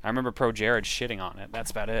 I remember Pro Jared shitting on it. That's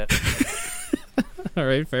about it. All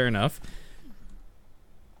right, fair enough.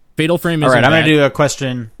 Fatal Frame is All right, I'm going to do a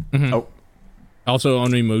question. Mhm. Oh, Also,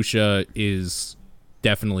 Onimusha is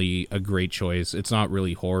definitely a great choice. It's not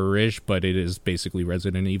really horror-ish, but it is basically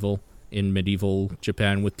Resident Evil in medieval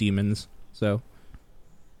Japan with demons. So,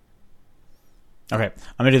 okay.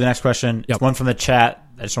 I'm going to do the next question. Yep. It's one from the chat.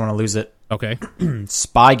 I just don't want to lose it. okay.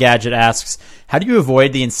 Spy Gadget asks, how do you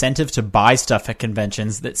avoid the incentive to buy stuff at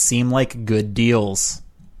conventions that seem like good deals?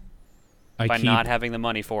 By not having the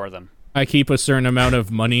money for them. I keep a certain amount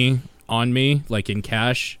of money on me, like in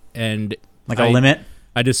cash, and Like a limit?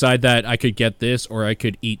 I decide that I could get this or I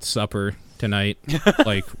could eat supper tonight.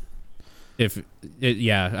 Like,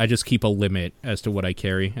 I just keep a limit as to what I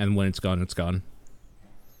carry, and when it's gone, it's gone.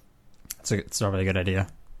 It's a really good idea.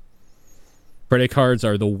 Credit cards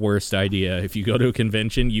are the worst idea. If you go to a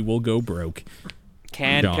convention, you will go broke.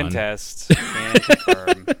 Can John. contest. Can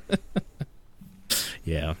confirm.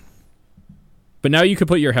 Yeah. But now you could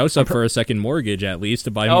put your house up for a second mortgage at least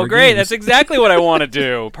to buy more Oh, great. games. That's exactly what I want to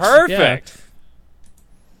do. Perfect.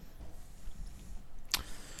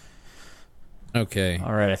 Okay.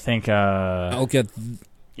 All right, I think... I'll get...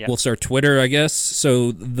 Yeah. We'll start Twitter, I guess.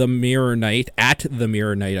 So the Mirror Knight, at the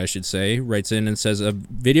Mirror Knight, I should say, writes in and says, a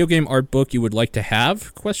video game art book you would like to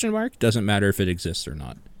have, ? Doesn't matter if it exists or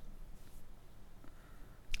not.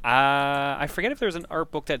 I forget if there's an art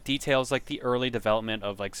book that details like the early development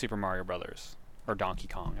of like Super Mario Brothers or Donkey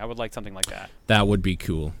Kong. I would like something like that. That would be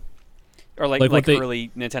cool. Or like Like what they- early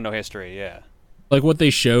Nintendo history, yeah. Like what they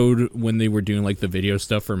showed when they were doing like the video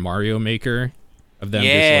stuff for Mario Maker, of them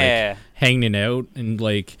just Yeah. like hanging out and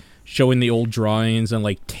like showing the old drawings and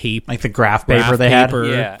like tape. like the graph paper they had? paper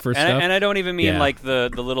Yeah. for and, stuff. and I don't even mean Yeah. like the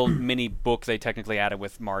little mini book they technically added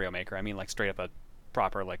with Mario Maker. I mean like straight up a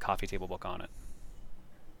proper like coffee table book on it.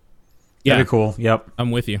 Yeah, That'd be cool. Yep.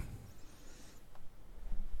 I'm with you.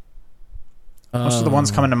 Most of the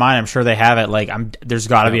ones coming to mind, I'm sure they have it. Like, there's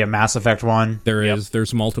got to be a Mass Effect one. There is.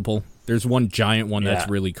 There's multiple. There's one giant one that's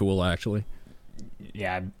Yeah. really cool, actually.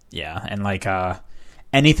 Yeah, and like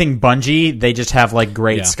anything Bungie, they just have like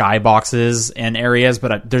great Yeah. skyboxes and areas.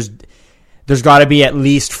 But there's got to be at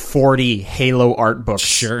least 40 Halo art books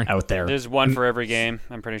Sure. out there. There's one for every game,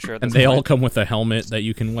 I'm pretty sure. at And this they all point. come with a helmet that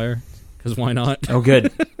you can wear. Because why not? Oh,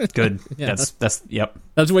 good, good. Yeah. That's yep.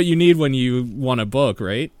 That's what you need when you want a book,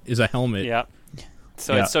 right? Is a helmet. Yeah.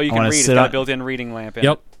 So Yeah. it's so you I can wanna read. It's sit got a on- built-in reading lamp in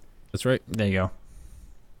Yep. it. That's right. There you go.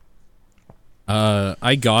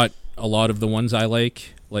 I got a lot of the ones I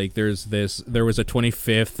like. Like there was a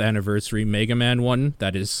 25th anniversary Mega Man one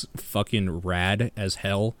that is fucking rad as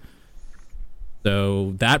hell.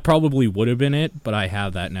 So that probably would have been it, but I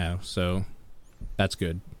have that now, so that's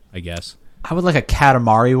good, I guess. I would like a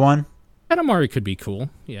Katamari one. Katamari could be cool,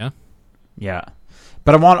 yeah. Yeah.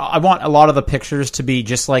 But I want a lot of the pictures to be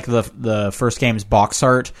just like the first game's box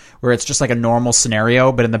art, where it's just like a normal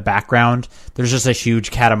scenario, but in the background there's just a huge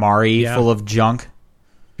Katamari Yeah. full of junk.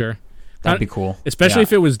 Sure. That'd be cool. Especially Yeah.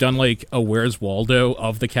 if it was done like a Where's Waldo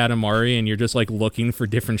of the Katamari and you're just like looking for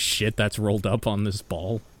different shit that's rolled up on this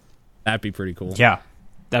ball. That'd be pretty cool. Yeah.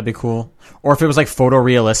 That'd be cool. Or if it was like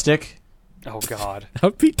photorealistic. Oh God. That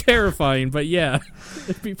would be terrifying, but yeah,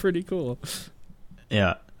 it'd be pretty cool.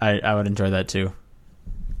 Yeah. I would enjoy that too.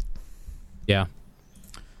 Yeah.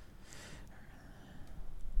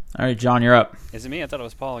 All right, John, you're up. Is it me? I thought it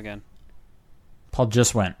was Paul again. Paul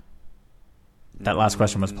just went. That last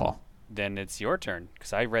question was Paul. Then it's your turn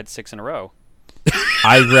because I read 6 in a row.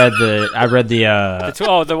 I read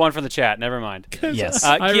the The one from the chat. Never mind. yes.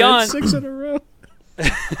 I Kian- read 6 in a row.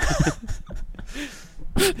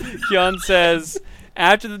 Kian says,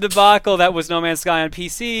 after the debacle that was No Man's Sky on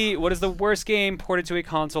PC, what is the worst game ported to a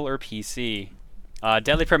console or PC?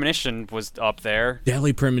 Deadly Premonition was up there.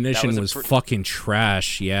 Deadly Premonition That was was fucking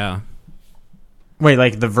trash, yeah. Wait,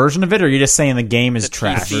 like the version of it, or are you just saying the game is The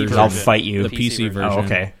trash? PC 'Cause I'll version. fight you. The PC version. Oh,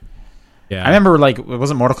 okay. Yeah. I remember, like,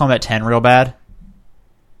 wasn't Mortal Kombat 10 real bad?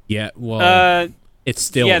 Yeah, well, It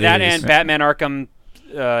still that is. and Batman Arkham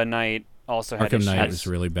Knight also had Arkham Knight issues. was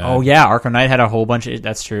really bad. Oh yeah, Arkham Knight had a whole bunch of.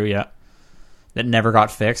 That's true. Yeah, that never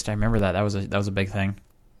got fixed. I remember that. That was a big thing.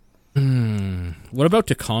 What about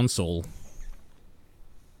to console?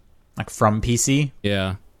 Like from PC.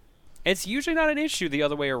 Yeah. It's usually not an issue the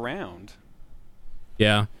other way around.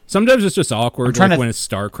 Yeah. Sometimes it's just awkward, trying like to- when it's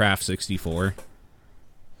StarCraft 64.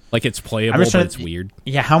 Like it's playable, I'm just but trying it's to- weird.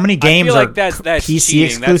 Yeah, how many I games feel are like that's PC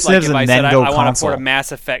cheating. That's like exclusives if I and said then go I want to console? port a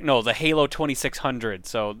Mass Effect. No, the Halo 2600.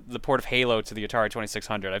 So the port of Halo to the Atari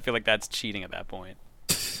 2600. I feel like that's cheating at that point.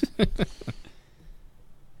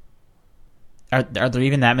 Are there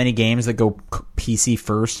even that many games that go PC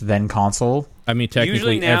first, then console? I mean, technically,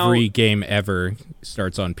 Usually now- every game ever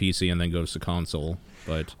starts on PC and then goes to console.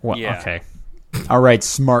 But What? Yeah. Okay. All right,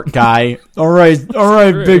 smart guy. All right,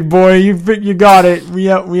 true. big boy. You got it. We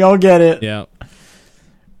all get it. yeah,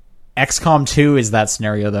 XCOM 2 is that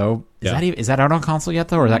scenario though. Yeah. Is that out on console yet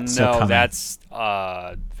though, or is that still No, coming? that's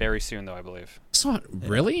very soon though, I believe. it's not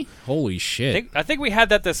really. Holy shit! I think we had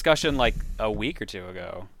that discussion like a week or two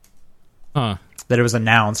ago. Huh? That it was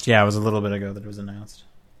announced. Yeah, it was a little bit ago that it was announced.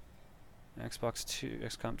 Xbox 2,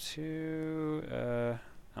 XCOM 2.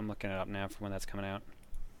 I'm looking it up now for when that's coming out.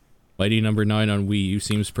 Mighty Number 9 on Wii U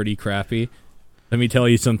seems pretty crappy. Let me tell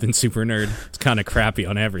you something, Super Nerd. It's kind of crappy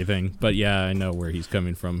on everything. But yeah, I know where he's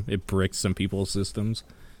coming from. It bricks some people's systems.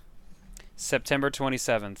 September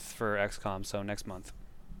 27th for XCOM, so next month.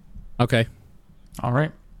 Okay, All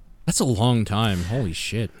right. that's a long time. Holy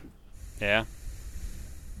shit! Yeah.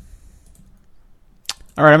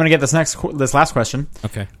 All right, I'm gonna get this last question.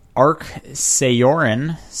 Okay. Ark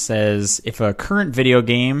Sayorin says, if a current video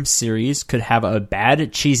game series could have a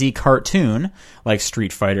bad, cheesy cartoon like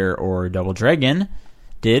Street Fighter or Double Dragon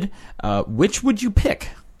did, which would you pick?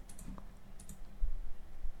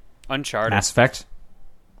 Uncharted. Mass Effect?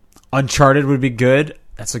 Uncharted would be good.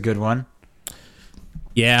 That's a good one.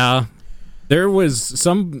 Yeah, there was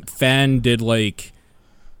some fan did like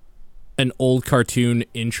an old cartoon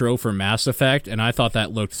intro for Mass Effect, and I thought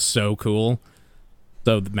that looked so cool.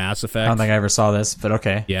 So the Mass Effect. I don't think I ever saw this, but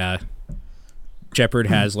okay. Yeah. Shepard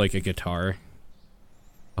has like a guitar.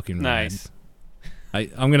 Fucking Nice. rad.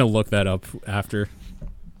 I'm gonna look that up after.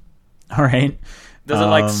 All right. Does it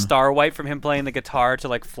like Starwipe from him playing the guitar to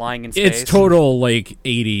like flying in space? It's total like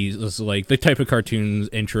 80s. It's like the type of cartoons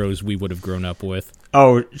intros we would have grown up with.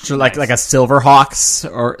 Oh, so like Nice. a Silverhawks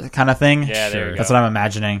or kind of thing? Yeah, there you Sure. That's go. what I'm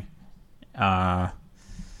imagining.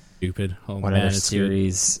 Stupid. Oh What man, other it's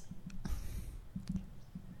series?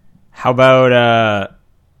 How about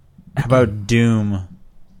Doom?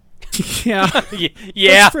 good. Yeah.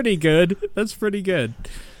 Yeah. That's pretty good. That's pretty good.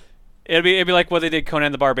 It'd be like what they did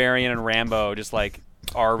Conan the Barbarian and Rambo, just like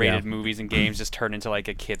R-rated Yeah. movies and games just turned into like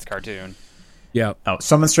a kid's cartoon. Yeah. Oh,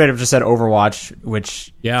 someone straight up just said Overwatch,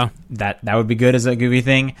 which Yeah. that would be good as a Goofy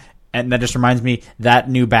thing. And that just reminds me, that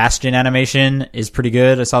new Bastion animation is pretty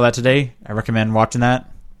good. I saw that today. I recommend watching that.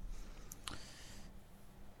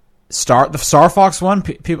 The Star Fox one,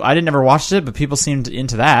 people I didn't ever watched it, but people seemed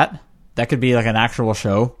into that. That could be like an actual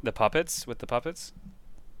show. The puppets with the puppets.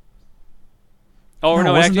 Oh No, no,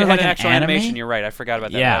 it wasn't actually there, had like, an an actual anime? animation. You're right. I forgot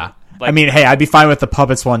about that. Yeah, Like, I mean, hey, I'd be fine with the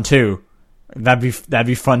puppets one too. That'd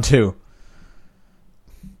be fun too.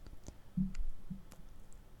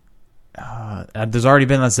 There's already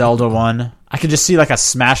been a Zelda one. I could just see like a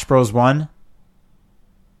Smash Bros. One.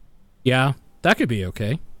 Yeah. That could be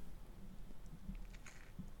okay.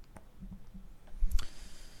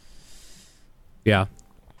 Yeah.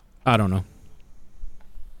 I don't know.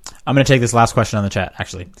 I'm going to take this last question on the chat,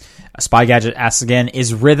 actually. Spy Gadget asks again,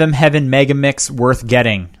 is Rhythm Heaven Mega Mix worth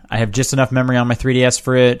getting? I have just enough memory on my 3DS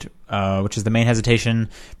for it, which is the main hesitation.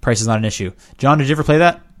 Price is not an issue. John, did you ever play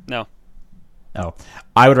that? no. No.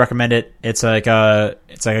 I would recommend it. It's like a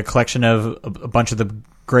collection of a bunch of the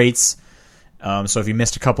greats. So if you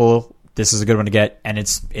missed a couple, this is a good one to get, and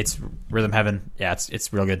it's Rhythm Heaven. Yeah,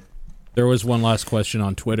 it's real good. There was one last question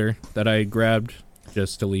on Twitter that I grabbed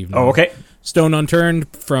just to leave. Oh, okay. Stone Unturned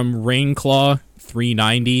from Rainclaw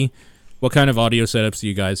 390. What kind of audio setups do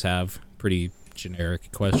you guys have? Pretty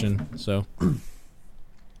generic question. So,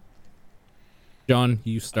 John,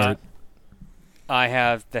 you start. I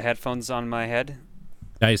have the headphones on my head,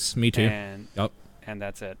 Nice, me too. and Yup. and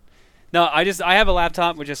that's it. No, I have a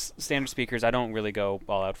laptop with just standard speakers. I don't really go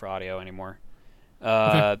all out for audio anymore.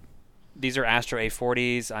 These are Astro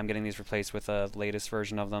A40s. I'm getting these replaced with a latest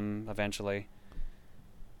version of them eventually.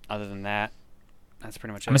 Other than that, that's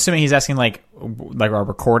pretty much it. I'm assuming he's asking like our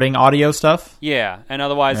recording audio stuff. Yeah, and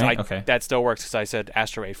otherwise, Right, okay. that still works because I said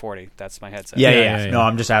Astro A40. That's my headset. Yeah. yeah. No,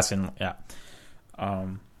 I'm just asking. Yeah.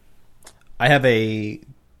 I have a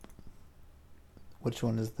Which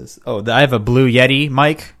one is this? Oh, I have a Blue Yeti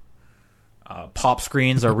mic. Pop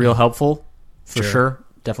screens are real helpful, for sure.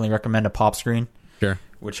 Definitely recommend a pop screen. Sure.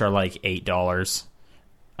 Which are like $8.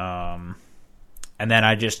 And then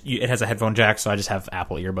it has a headphone jack, so I just have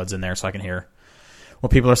Apple earbuds in there so I can hear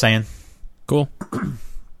what people are saying. Cool.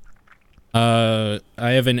 I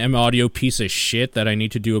have an M Audio piece of shit that I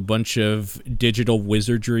need to do a bunch of digital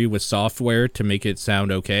wizardry with software to make it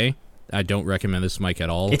sound okay. I don't recommend this mic at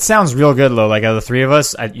all. It sounds real good, though. Like, out of the three of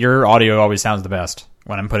us, your audio always sounds the best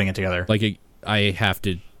when I'm putting it together. Like, I have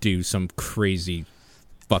to do some crazy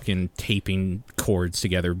fucking taping chords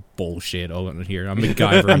together bullshit here. I'm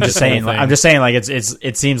MacGyver. I'm just saying. Like,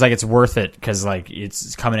 it seems like it's worth it because like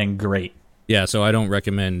it's coming in great. Yeah, so I don't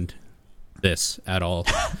recommend this at all.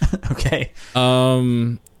 Okay.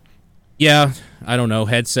 Yeah, I don't know.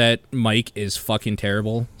 Headset mic is fucking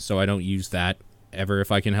terrible, so I don't use that ever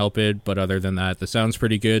if I can help it. But other than that, the sound's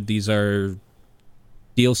pretty good. These are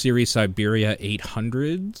SteelSeries Siberia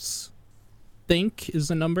 800s, I think is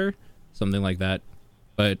the number, something like that.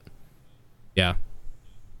 But yeah,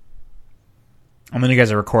 And then you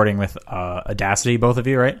guys are recording with Audacity, both of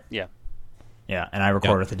you, right? Yeah. Yeah, and I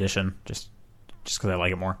record with Audition just because I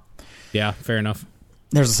like it more. Yeah, fair enough.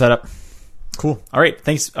 There's the setup. Cool. All right,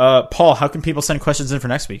 thanks. Paul, how can people send questions in for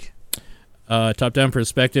next week?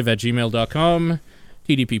 topdownperspective@gmail.com,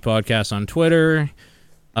 TDP Podcast on Twitter,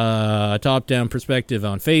 Top Down Perspective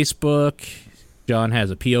on Facebook. John has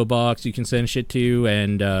a P.O. box you can send shit to,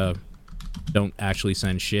 and don't actually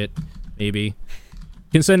send shit, maybe. You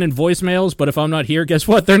can send in voicemails, but if I'm not here, guess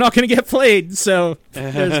what? They're not going to get played, so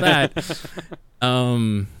there's that.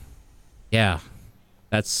 Yeah,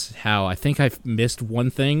 that's how. I think I've missed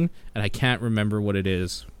one thing, and I can't remember what it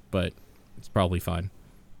is, but it's probably fine.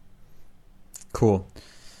 Cool.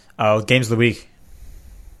 Games of the week.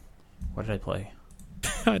 What did I play?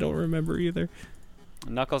 I don't remember either.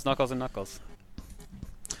 Knuckles, Knuckles, and Knuckles.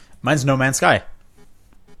 Mine's No Man's Sky.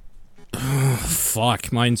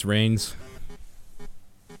 Fuck, mine's Reigns.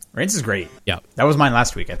 Reigns is great. Yeah. That was mine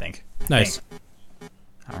last week, I think. Nice.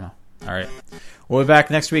 I don't know. All right. We'll be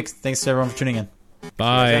back next week. Thanks to everyone for tuning in.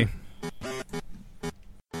 Bye.